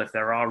possible, if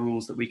there are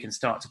rules that we can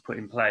start to put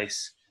in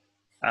place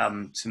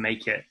to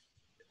make it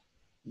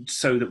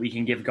so that we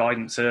can give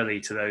guidance early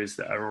to those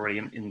that are already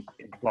in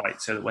flight,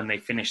 so that when they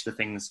finish the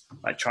things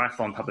like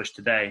triathlon published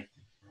today,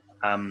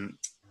 and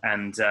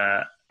then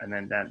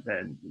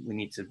we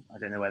need to, I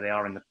don't know where they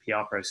are in the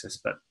PR process,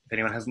 but if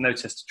anyone hasn't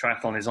noticed,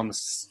 triathlon is on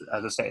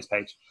the status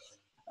page.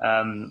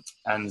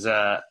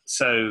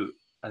 So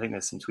I think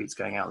there's some tweets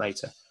going out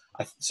later.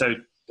 So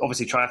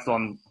obviously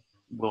triathlon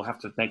will have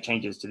to make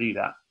changes to do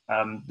that.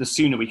 The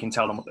sooner we can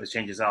tell them what those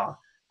changes are,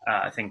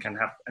 I think, and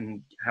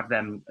have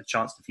them a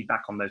chance to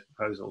feedback on those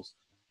proposals,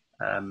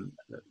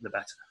 the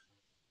better.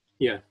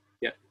 Yeah.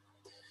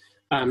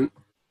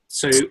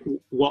 So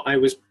what I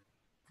was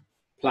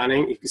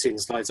planning, you can see in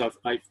the slides, I've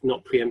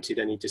not preempted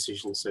any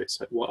decisions, so it's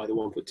like either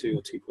 1.2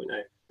 or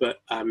 2.0.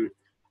 But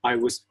I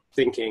was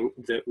thinking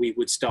that we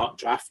would start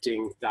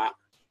drafting that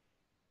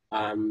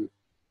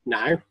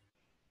now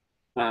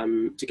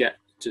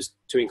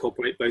to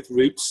incorporate both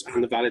routes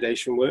and the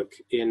validation work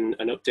in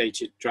an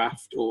updated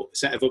draft, or a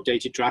set of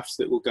updated drafts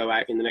that will go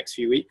out in the next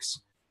few weeks,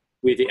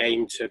 with the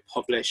aim to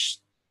publish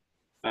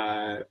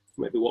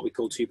maybe what we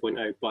call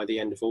 2.0 by the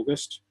end of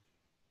August.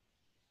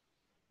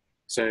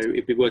 So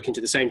it'd be working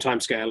to the same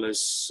timescale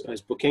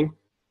as booking.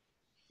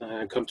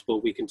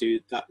 Comfortable, we can do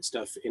that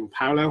stuff in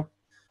parallel.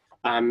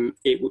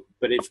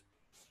 But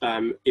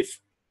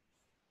if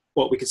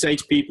what we could say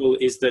to people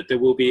is that there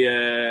will be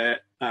to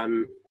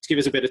give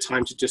us a bit of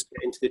time to just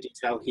get into the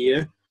detail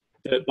here,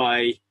 that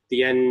by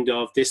the end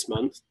of this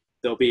month,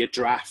 there'll be a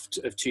draft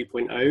of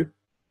 2.0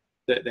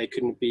 that they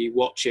can be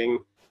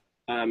watching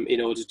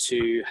in order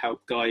to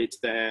help guide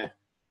their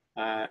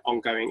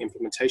ongoing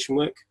implementation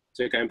work.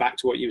 So going back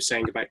to what you were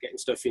saying about getting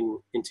stuff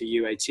into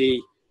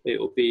UAT, it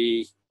will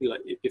be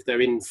like if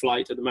they're in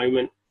flight at the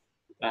moment,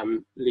 at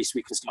least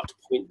we can start to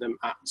point them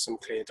at some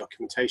clear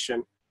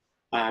documentation.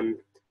 And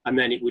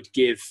then it would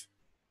give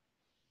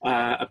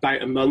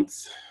about a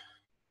month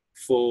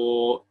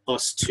for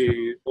us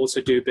to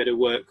also do a bit of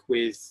work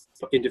with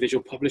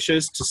individual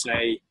publishers to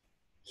say,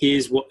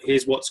 here's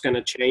what's going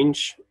to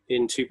change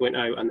in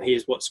 2.0, and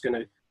here's what's going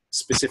to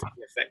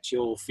specifically affect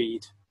your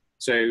feed.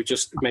 So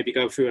just maybe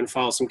go through and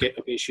file some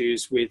GitHub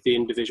issues with the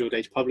individual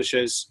data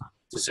publishers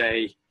to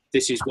say,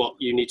 this is what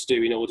you need to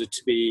do in order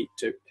to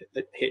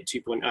hit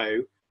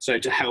 2.0. So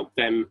to help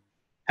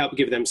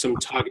give them some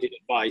targeted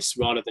advice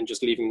rather than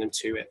just leaving them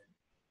to it.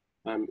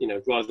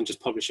 Rather than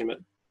just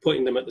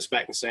putting them at the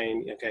spec and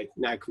saying, okay,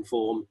 now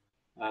conform,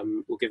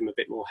 we'll give them a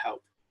bit more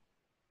help.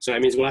 So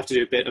it means we'll have to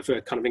do a bit of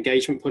a kind of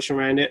engagement push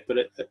around it,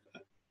 but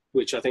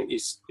which I think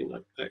is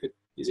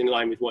in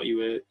line with what you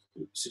were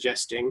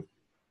suggesting.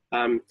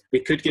 We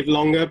could give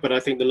longer, but I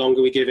think the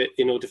longer we give it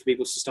in order for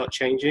people to start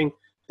changing,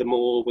 the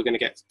more we're going to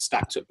get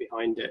stacked up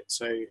behind it.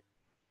 So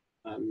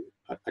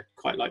I'd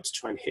quite like to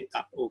try and hit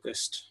that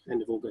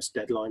end of August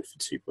deadline for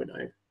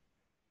 2.0.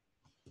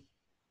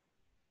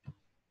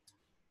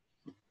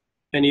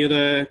 Any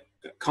other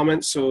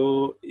comments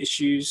or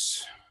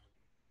issues?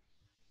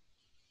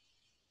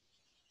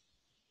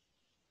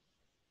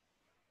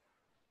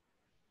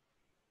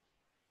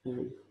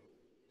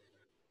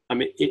 I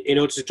mean, in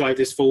order to drive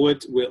this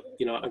forward,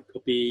 I'll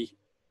be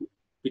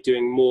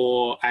doing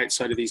more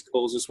outside of these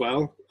calls as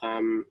well.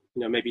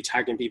 Maybe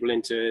tagging people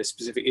into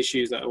specific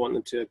issues that I want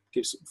them to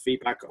give some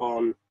feedback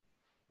on,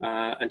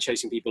 and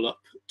chasing people up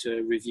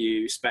to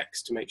review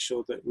specs to make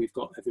sure that we've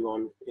got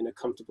everyone in a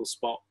comfortable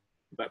spot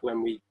about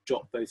when we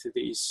drop both of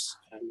these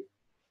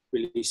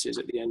releases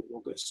at the end of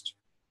August.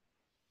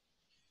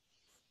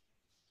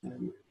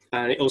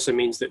 And it also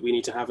means that we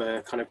need to have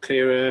a kind of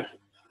clearer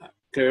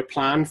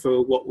plan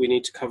for what we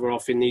need to cover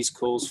off in these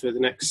calls for the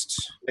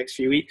next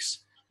few weeks.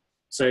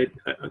 So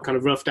I kind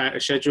of roughed out a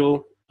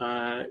schedule.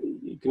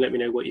 You can let me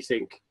know what you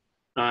think.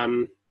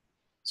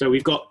 So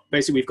we've got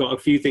a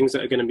few things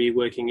that are going to be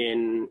working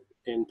in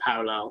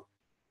parallel.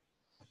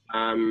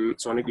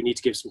 So I think we need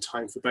to give some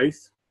time for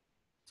both.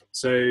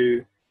 So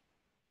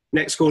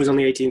next call is on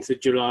the 18th of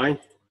July.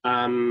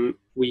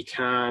 We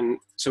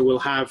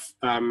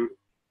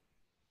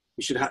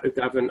should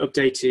have an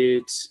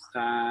updated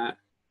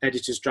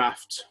editor's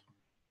draft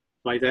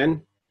by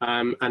then.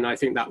 And I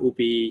think that will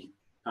be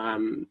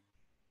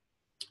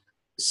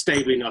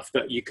stable enough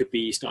that you could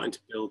be starting to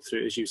build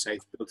through, as you say,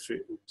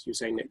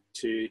 Nick,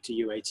 to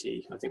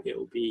UAT. I think it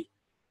will be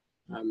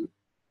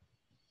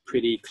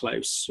pretty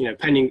close,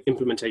 pending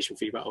implementation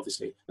feedback,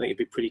 obviously. I think it'd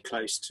be pretty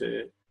close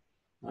to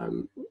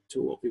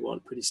what we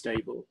want, pretty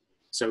stable.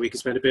 So we can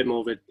spend a bit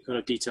more of a kind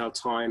of detailed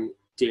time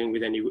dealing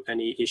with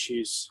any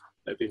issues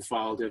that have been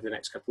filed over the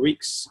next couple of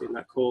weeks in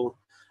that call,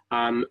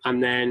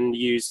 and then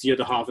use the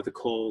other half of the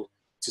call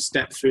to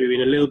step through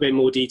in a little bit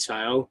more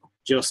detail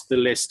just the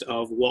list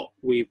of what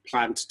we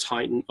plan to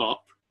tighten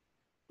up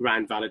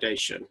around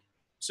validation.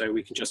 So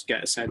we can just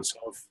get a sense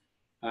of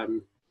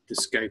the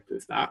scope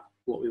of that,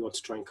 what we want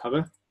to try and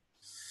cover.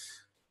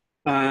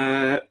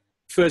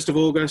 1st of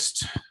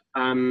August,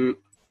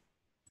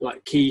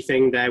 key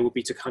thing there will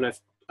be to kind of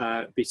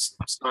be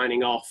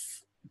signing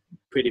off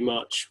pretty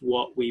much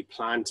what we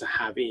plan to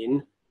have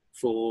in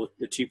for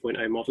the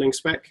 2.0 modeling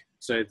spec,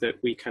 so that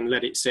we can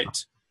let it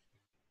sit,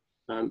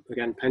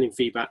 again, pending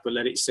feedback, but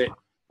let it sit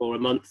for a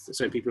month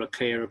so people are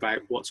clear about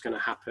what's going to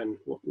happen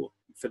what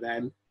for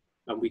them,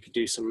 and we could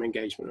do some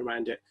engagement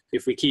around it.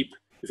 If we keep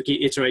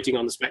iterating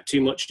on the spec too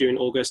much during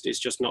August, it's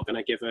just not going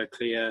to give a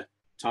clear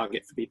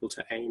target for people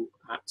to aim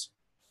at.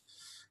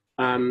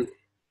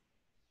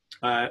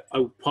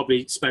 I'll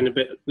probably spend a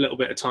little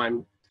bit of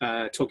time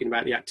talking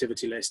about the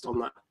activity list on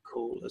that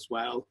call as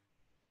well.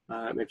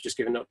 Maybe just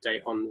give an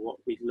update on what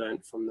we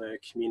learned from the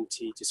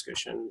community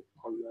discussion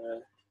on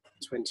the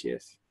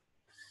 20th.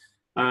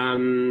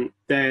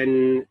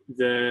 Then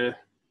the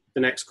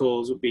next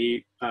calls will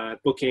be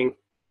booking,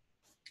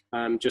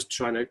 just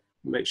trying to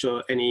make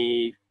sure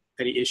any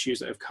issues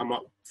that have come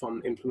up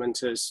from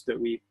implementers that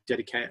we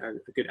dedicate a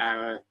good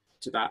hour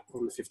to that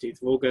on the 15th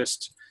of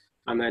August,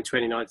 and then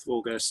 29th of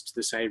August,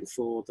 the same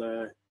for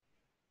the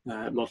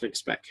modeling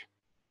spec.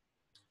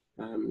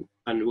 And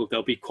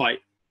they'll be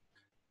quite,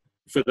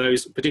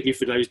 particularly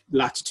for those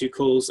latter two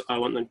calls,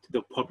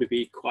 they'll probably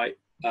be quite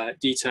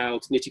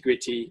detailed,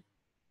 nitty-gritty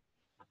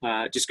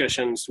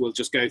discussions. We'll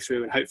just go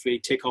through and hopefully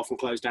tick off and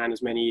close down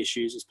as many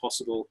issues as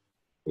possible,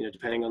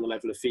 depending on the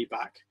level of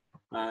feedback,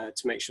 to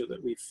make sure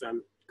that we've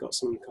got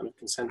some kind of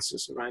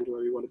consensus around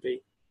where we want to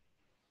be.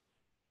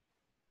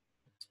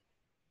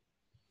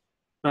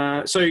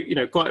 So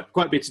quite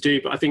a bit to do,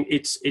 but I think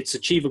it's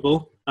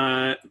achievable,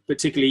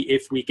 particularly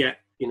if we get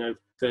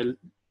the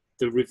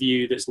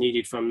review that's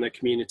needed from the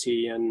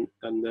community and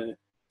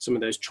some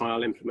of those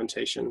trial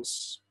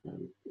implementations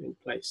in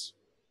place.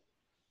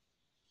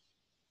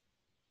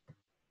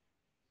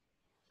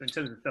 In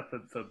terms of stuff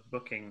for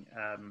booking,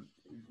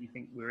 you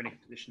think we're in a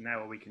position now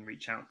where we can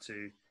reach out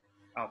to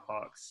our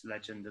Parks,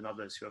 Legend, and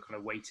others who are kind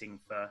of waiting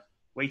for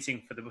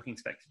waiting for the booking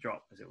spec to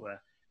drop, as it were,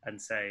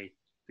 and say,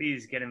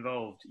 please get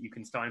involved. You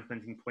can start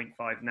implementing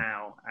 0.5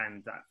 now,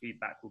 and that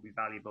feedback will be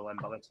valuable. And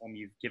by the time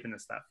you've given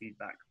us that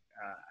feedback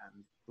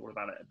and thought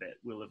about it a bit,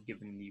 we'll have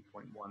given you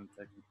 0.1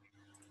 to.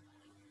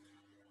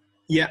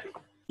 Yeah.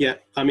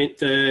 I mean,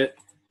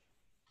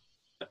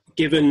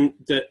 given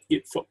that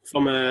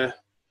from a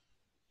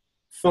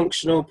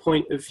functional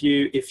point of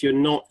view, if you're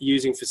not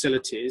using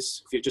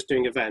facilities, if you're just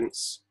doing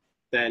events,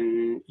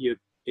 then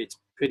it's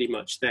pretty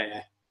much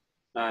there.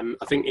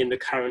 I think in the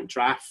current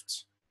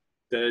draft,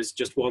 there's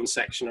just one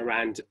section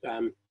around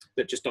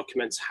that just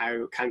documents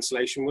how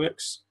cancellation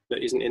works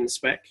that isn't in the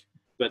spec,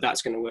 but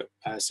that's going to work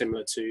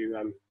similar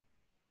to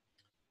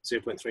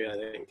 0.3, I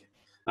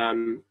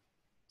think.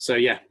 So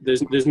yeah,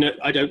 there's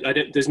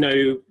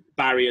no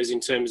barriers in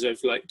terms of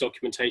like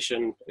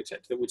documentation,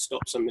 etc., that would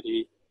stop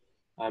somebody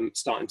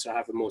starting to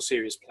have a more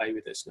serious play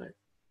with this now.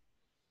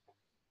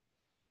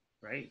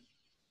 Great.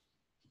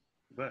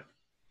 Good work.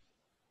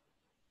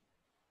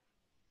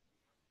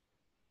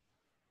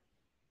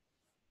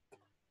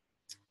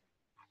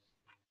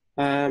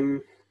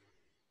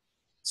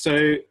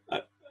 So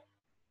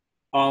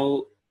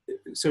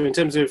in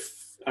terms of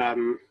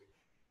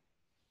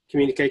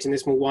communicating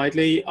this more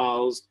widely,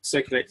 I'll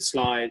circulate the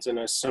slides and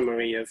a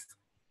summary of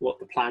what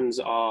the plans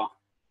are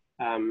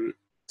to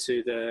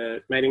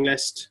the mailing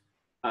list.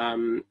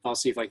 I'll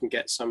see if I can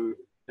get something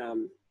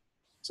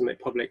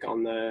public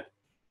on the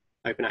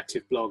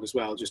OpenActive blog as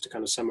well, just to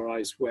kind of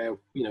summarize where,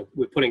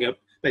 we're putting up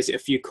basically a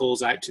few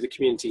calls out to the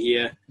community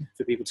here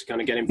for people to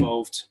kind of get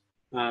involved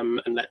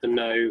and let them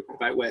know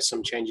about where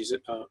some changes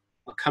are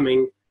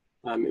coming.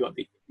 It might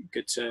be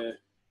good to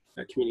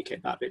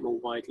communicate that a bit more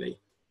widely.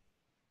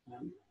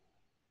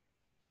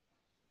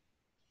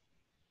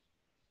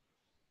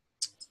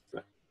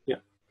 But yeah,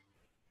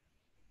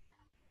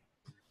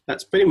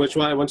 that's pretty much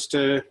what I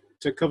wanted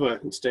to cover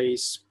in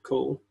today's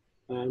call.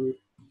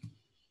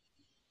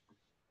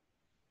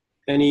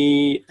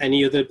 Any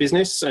other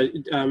business that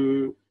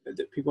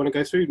people want to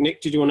go through?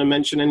 Nick, did you want to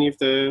mention any of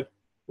the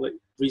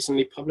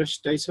recently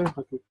published data?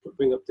 I can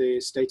bring up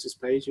the status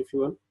page if you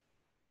want.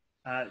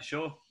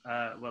 Sure.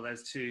 Well,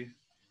 there's two: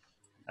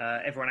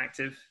 Everyone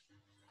Active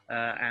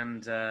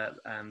and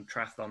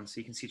Triathlon. So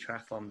you can see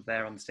Triathlon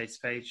there on the status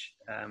page,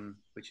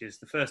 which is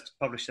the first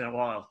published in a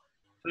while.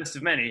 First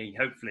of many,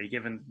 hopefully,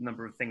 given the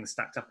number of things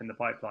stacked up in the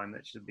pipeline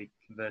that should be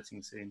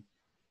converting soon.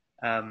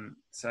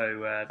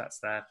 So that's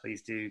there.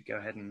 Please do go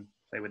ahead and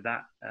play with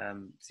that,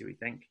 see what you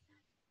think.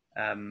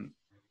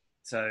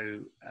 So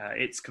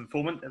it's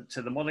conformant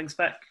to the modeling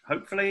spec,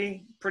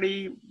 hopefully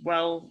pretty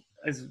well.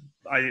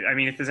 I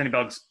mean, if there's any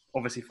bugs,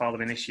 obviously file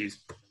them in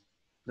issues.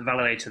 The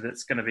validator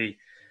that's going to be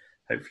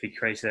hopefully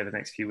created over the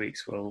next few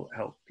weeks will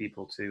help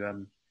people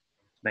to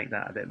make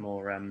that a bit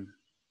more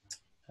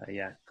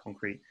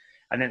concrete.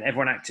 And then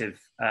Everyone Active,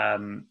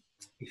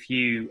 if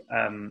you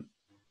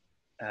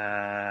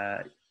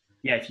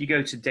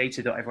go to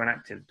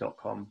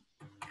data.everyoneactive.com,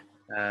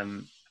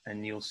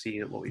 and you'll see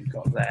that what we've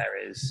got there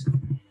is,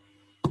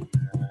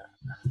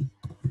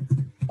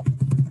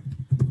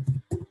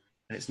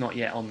 and it's not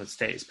yet on the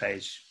status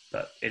page,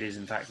 but it is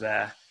in fact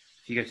there.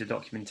 If you go to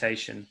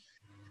documentation,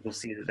 you'll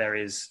see that there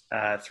is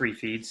 3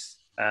 feeds.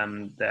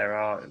 There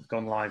are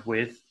gone live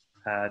with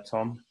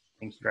Tom.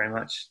 Thank you very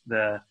much.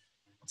 The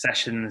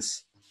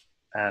sessions,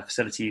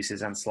 facility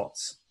uses, and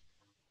slots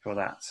for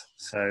that.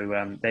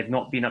 So they've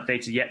not been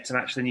updated yet to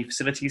match the new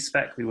facilities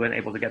spec. We weren't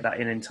able to get that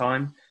in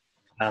time,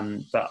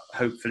 but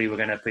hopefully we're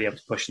going to be able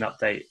to push an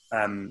update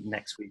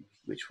next week,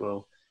 which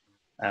will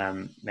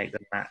make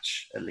them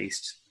match at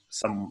least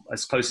some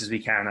as close as we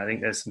can. I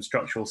think there's some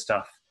structural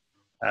stuff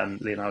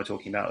Lee and I were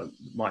talking about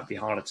might be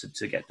harder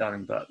to get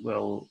done, but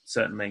we'll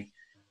certainly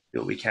do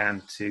what we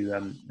can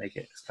to make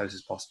it as close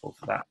as possible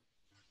for that.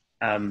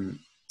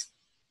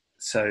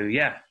 So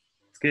yeah,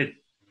 it's good.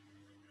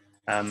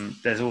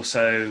 There's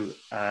also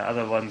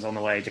other ones on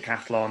the way: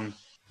 decathlon,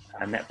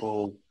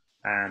 netball,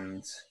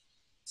 and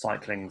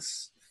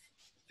cycling's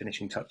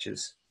finishing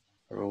touches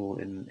are all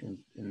in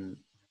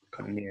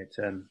kind of near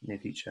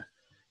future,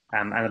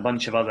 and a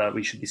bunch of other.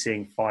 We should be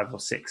seeing 5 or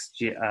 6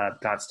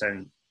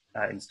 Gladstone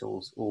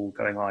installs all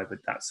going live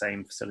with that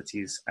same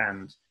facilities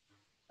and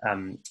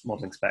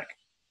modeling spec.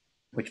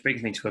 Which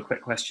brings me to a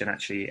quick question,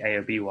 actually,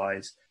 AOB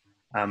wise.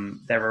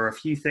 There are a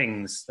few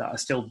things that are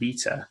still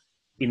beta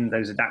in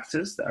those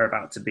adapters that are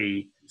about to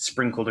be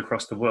sprinkled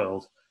across the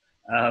world.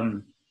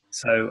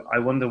 So I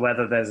wonder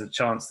whether there's a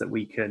chance that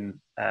we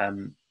can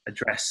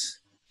address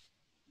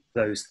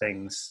those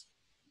things.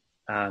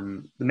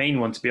 The main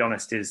one, to be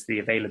honest, is the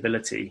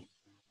availability,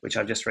 which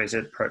I've just raised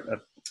a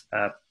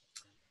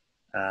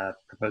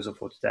proposal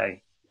for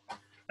today,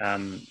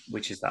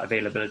 which is that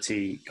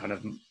availability kind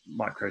of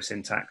micro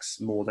syntax,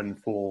 more than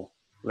 4,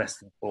 less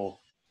than 4,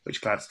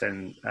 which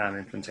Gladstone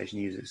implementation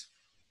uses.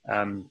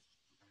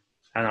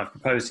 And I've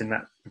proposed in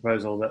that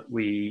proposal that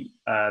we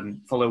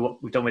follow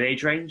what we've done with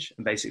age range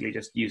and basically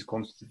just use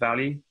quantitative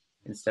value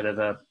instead of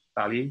a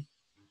value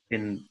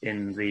in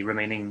the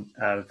remaining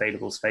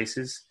available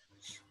spaces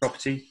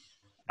property.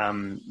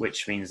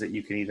 which means that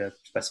you can either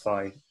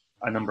specify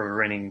a number of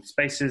remaining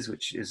spaces,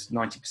 which is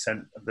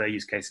 90% of the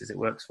use cases it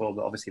works for,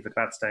 but obviously for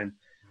Gladstone,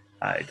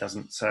 it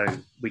doesn't. So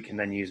we can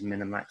then use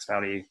min and max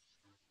value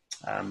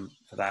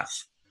for that.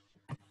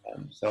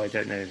 So I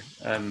don't know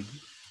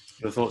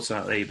your thoughts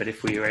on that, Lee, but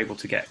if we were able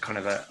to get kind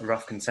of a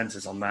rough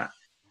consensus on that,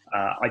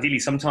 ideally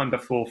sometime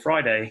before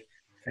Friday,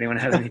 if anyone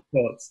has any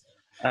thoughts,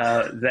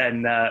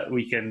 then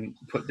we can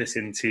put this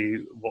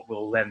into what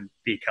will then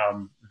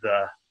become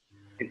the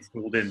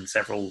installed in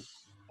several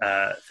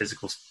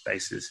physical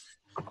spaces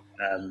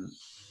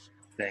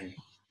thing.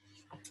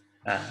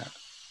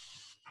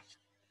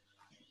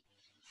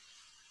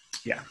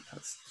 Yeah,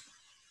 that's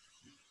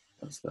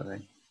the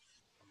thing.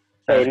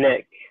 Hey,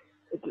 Nick,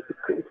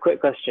 quick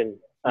question.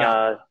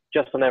 Yeah.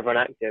 Just on Everyone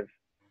Active,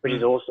 which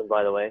is awesome,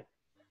 by the way.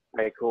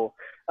 Very cool.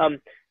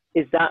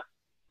 Is that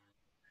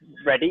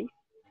ready?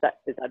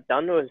 Is that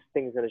done, or is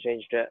things going to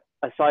change to it?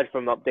 Aside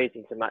from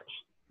updating to match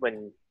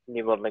when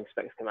new modeling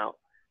specs come out.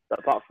 But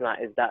apart from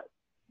that, is that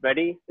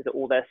ready? Is it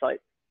all their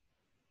sites?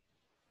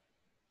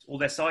 All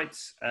their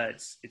sites.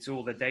 It's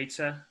all the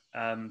data.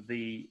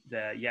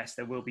 Yes,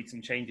 there will be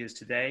some changes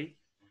today,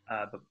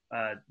 but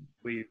that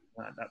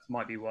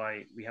might be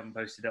why we haven't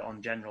posted it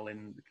on general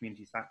in the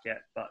community Slack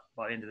yet. But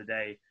by the end of the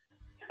day,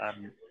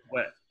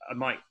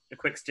 a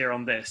quick steer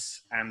on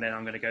this, and then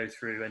I'm going to go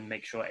through and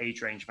make sure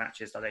age range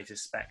matches the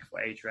latest spec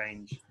for age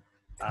range.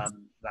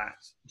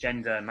 That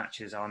gender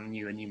matches our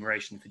new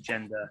enumeration for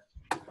gender,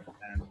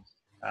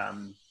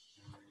 and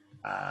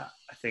I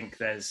think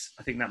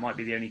that might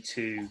be the only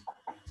two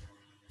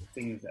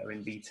things that are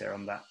in beta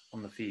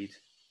on the feed.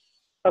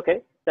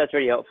 Okay, that's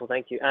really helpful.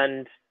 Thank you.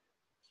 And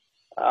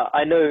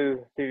I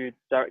know through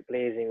direct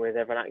liaising with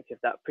Everyone Active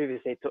that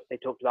previously they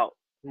talked about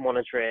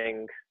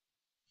monitoring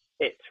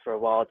it for a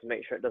while to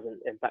make sure it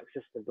doesn't impact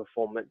system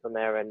performance on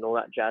their end and all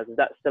that jazz. Is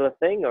that still a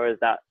thing, or is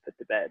that put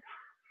to bed?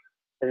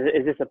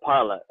 Is this a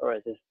pilot, or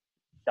is this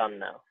done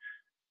now?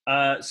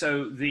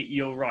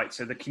 You're right.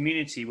 So the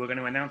community, we're going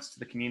to announce to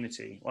the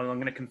community. Well, I'm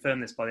going to confirm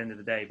this by the end of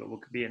the day, but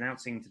we'll be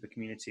announcing to the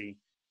community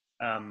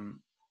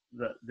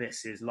that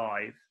this is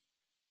live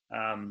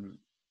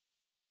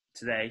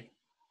today.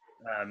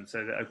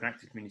 So the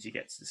OpenActive community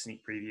gets the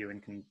sneak preview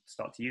and can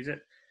start to use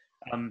it.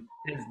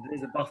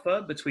 There's a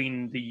buffer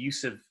between the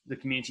use of the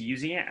community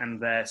using it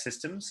and their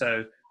system.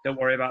 So don't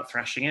worry about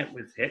thrashing it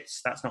with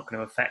hits. That's not going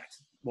to affect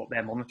what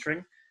they're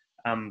monitoring,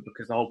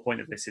 because the whole point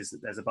of this is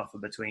that there's a buffer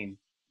between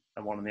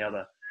one and the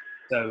other.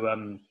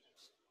 So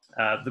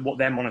what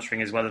they're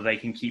monitoring is whether they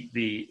can keep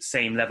the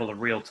same level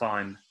of real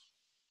time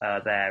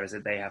there as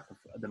they have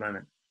at the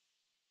moment.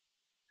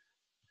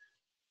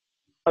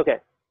 Okay,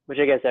 which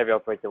I guess every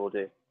operator will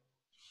do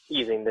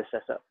using this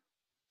setup.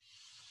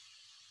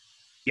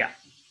 Yeah.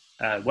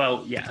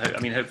 Well, yeah, I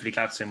mean, hopefully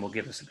Gladstone will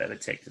give us a bit of a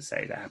tick to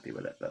say they're happy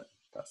with it, but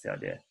that's the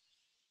idea.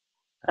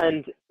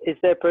 And is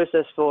there a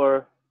process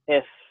for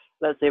if,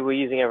 let's say we're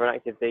using Everyone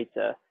Active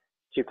data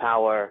to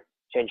power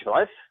Change for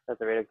Life, that's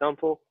a real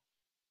example,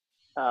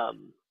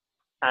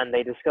 and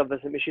they discover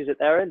some issues at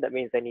their end, that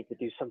means they need to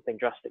do something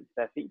drastic to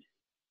their feed.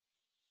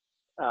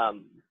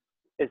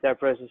 Is there a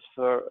process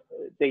for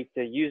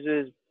data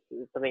users,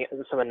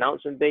 some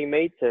announcement being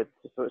made so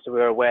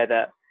we're aware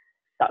that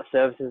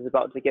service is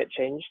about to get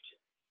changed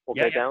or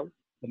go down?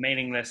 The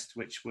mailing list,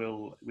 which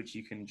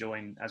you can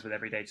join, as with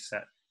every data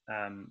set,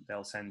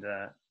 they'll send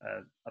a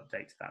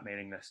update to that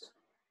mailing list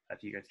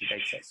if you go to the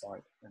dataset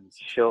site.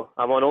 Sure,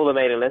 I'm on all the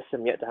mailing lists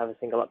and yet to have a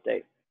single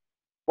update.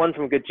 One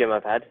from Good Gym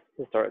I've had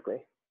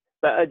historically,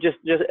 but just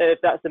if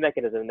that's the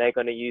mechanism, they're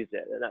going to use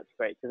it, then that's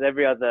great, because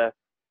every other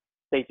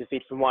data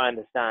feed, from what I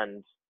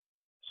understand,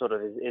 sort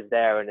of is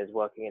there and is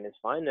working and is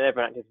fine. And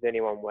Everyone Active is the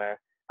only one where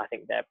I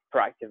think they're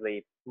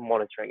proactively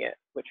monitoring it,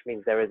 which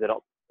means there is an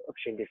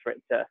opportunity for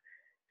it to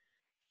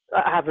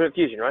have a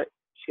fusion, right?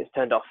 She gets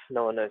turned off,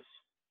 no one knows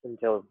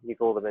until you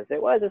call them and say,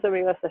 why is there so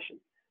many less sessions?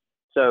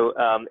 So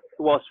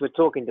whilst we're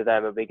talking to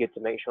them, it'd be good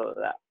to make sure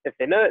that if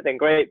they know it, then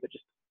great, but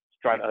just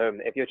drive it home.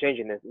 If you're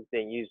changing this, it's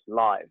being used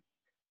live.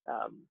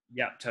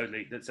 Yeah,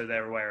 totally. So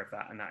they're aware of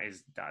that, and that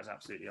is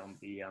absolutely on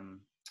the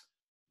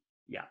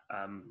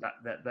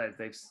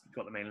they've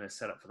got the mailing list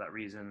set up for that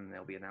reason, and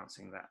they'll be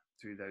announcing that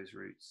through those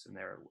routes, and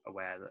they're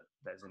aware that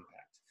there's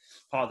impact.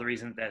 Part of the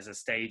reason there's a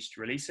staged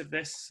release of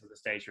this, so the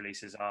staged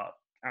releases are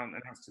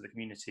announced to the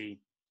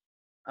community,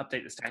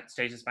 update the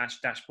status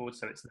dashboard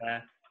so it's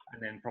there,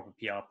 and then proper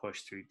PR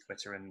push through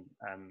Twitter and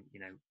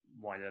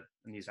wider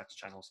newsletter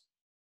channels.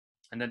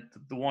 And then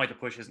the wider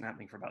push isn't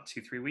happening for about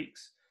 2-3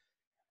 weeks,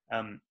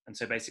 and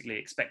so basically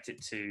expect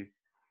it to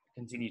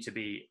continue to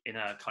be in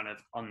a kind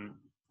of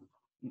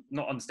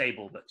not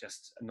unstable, but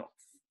just not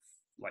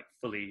like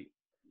fully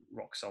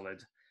rock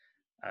solid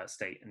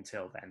state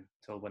until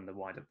when the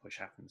wider push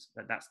happens.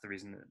 That's the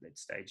reason that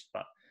it's staged.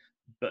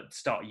 But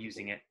start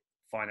using it,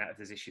 find out if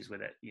there's issues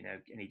with it.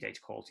 Any data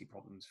quality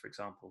problems, for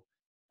example.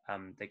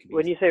 They can be.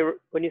 When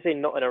you say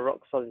not in a rock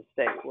solid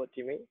state, what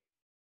do you mean?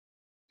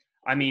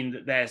 I mean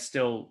that they're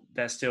still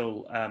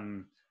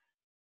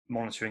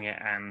monitoring it,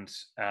 and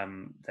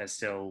there's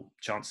still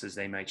chances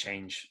they may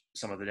change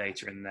some of the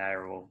data in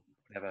there or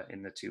whatever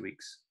in the 2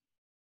 weeks.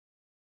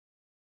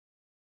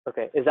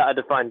 Okay, is that a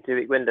defined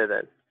 2-week window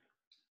then?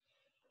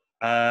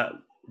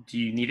 Do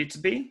you need it to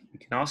be? You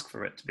can ask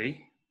for it to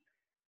be.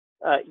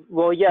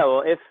 Well, yeah.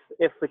 Well, if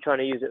we're trying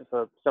to use it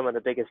for some of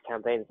the biggest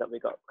campaigns that we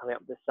got coming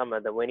up this summer,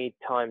 then we need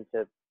time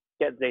to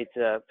get the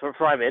data for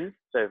in.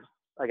 So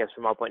I guess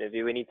from our point of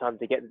view, we need time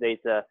to get the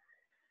data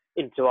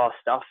into our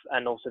stuff,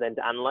 and also then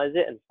to analyze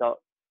it and start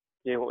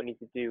doing what we need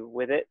to do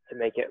with it to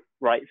make it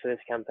right for this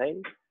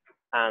campaign.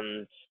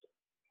 And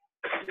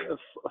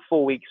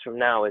 4 weeks from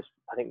now is,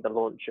 I think, the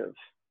launch of,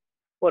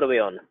 what are we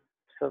on?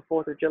 So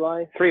 4th of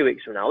July? 3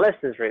 weeks from now, less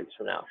than 3 weeks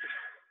from now,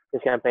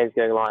 this campaign's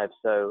going live.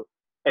 So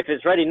if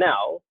it's ready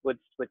now, we'd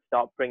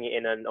start bringing it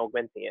in and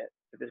augmenting it.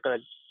 If it's going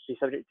to be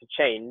subject to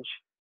change,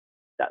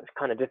 that's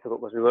kind of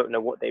difficult because we won't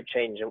know what they've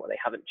changed and what they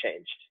haven't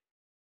changed.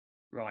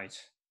 Right.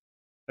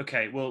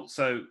 Okay. Well,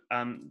 so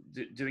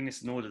doing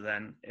this in order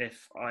then,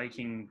 if I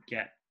can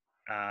get,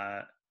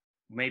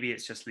 maybe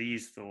it's just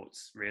Lee's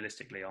thoughts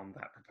realistically on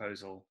that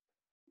proposal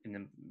in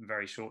the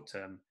very short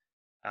term.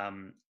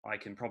 I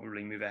can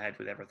probably move ahead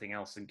with everything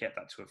else and get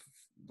that to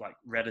a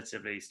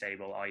relatively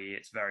stable, i.e.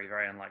 it's very,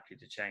 very unlikely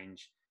to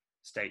change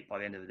state by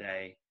the end of the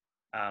day.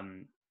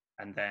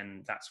 And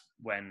then that's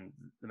when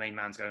the main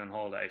man's going on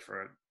holiday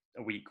for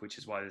a week, which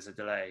is why there's a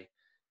delay.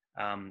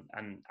 And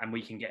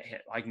we can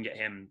I can get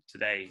him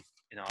today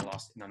in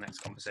our next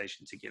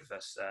conversation to give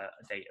us a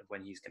date of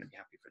when he's going to be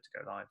happy for it to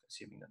go live,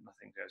 assuming that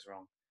nothing goes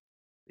wrong,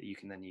 that you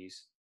can then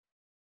use.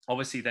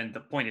 Obviously, then the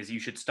point is you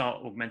should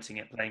start augmenting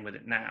it, playing with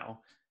it now,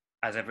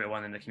 as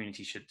everyone in the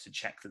community should, to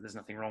check that there's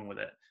nothing wrong with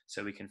it,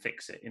 so we can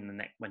fix it in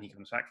the when he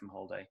comes back from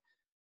holiday.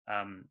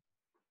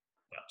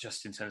 But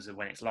just in terms of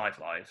when it's live,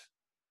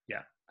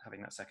 yeah,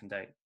 having that second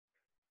date.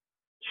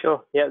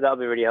 Sure. Yeah, that'll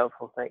be really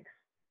helpful. Thanks.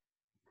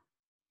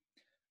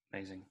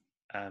 Amazing.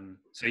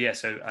 So yeah,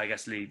 so I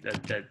guess Lee,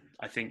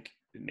 I think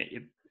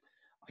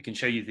I can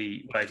show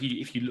you well,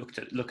 if you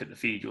look at the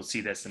feed, you'll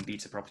see there's some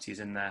beta properties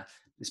in there.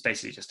 It's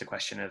basically just a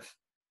question of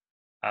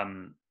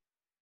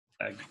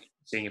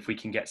seeing if we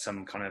can get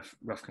some kind of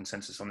rough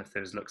consensus on if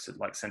those looks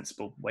at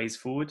sensible ways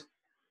forward.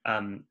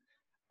 I'm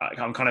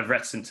kind of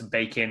reticent to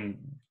bake in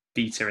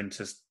beta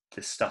into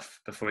this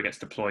stuff before it gets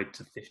deployed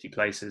to 50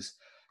 places,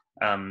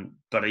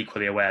 but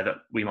equally aware that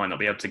we might not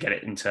be able to get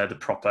it into the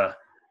proper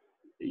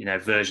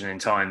version in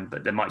time,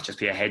 but there might just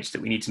be a hedge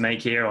that we need to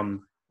make here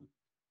on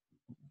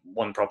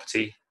one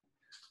property,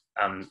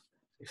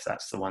 if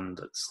that's the one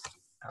that's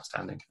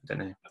outstanding. I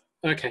don't know.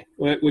 Okay,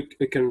 well,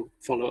 we can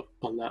follow up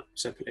on that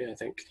separately, I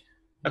think.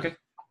 Okay.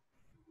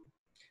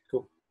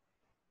 Cool.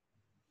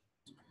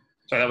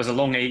 So that was a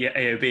long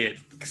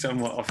AOB,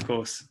 somewhat off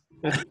course.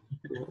 Yeah,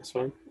 that's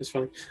fine. It's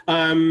fine.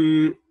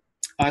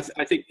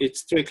 I think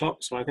it's 3 o'clock,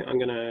 so I think I'm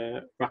going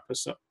to wrap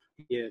us up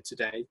here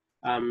today.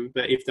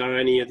 But if there are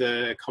any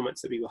other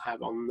comments that we will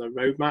have on the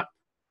roadmap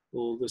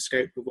or the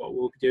scope of what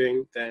we'll be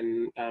doing,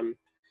 then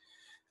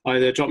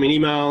either drop me an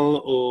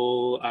email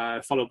or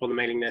follow up on the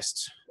mailing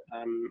list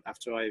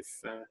after I've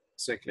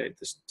circulated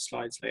the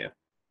slides later.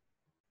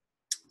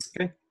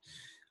 Okay.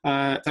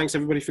 Thanks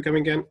everybody for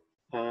coming again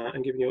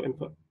and giving your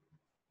input.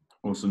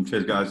 Awesome.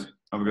 Cheers, guys.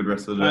 Have a good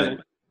rest of the day.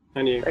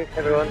 And you. Thanks,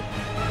 everyone.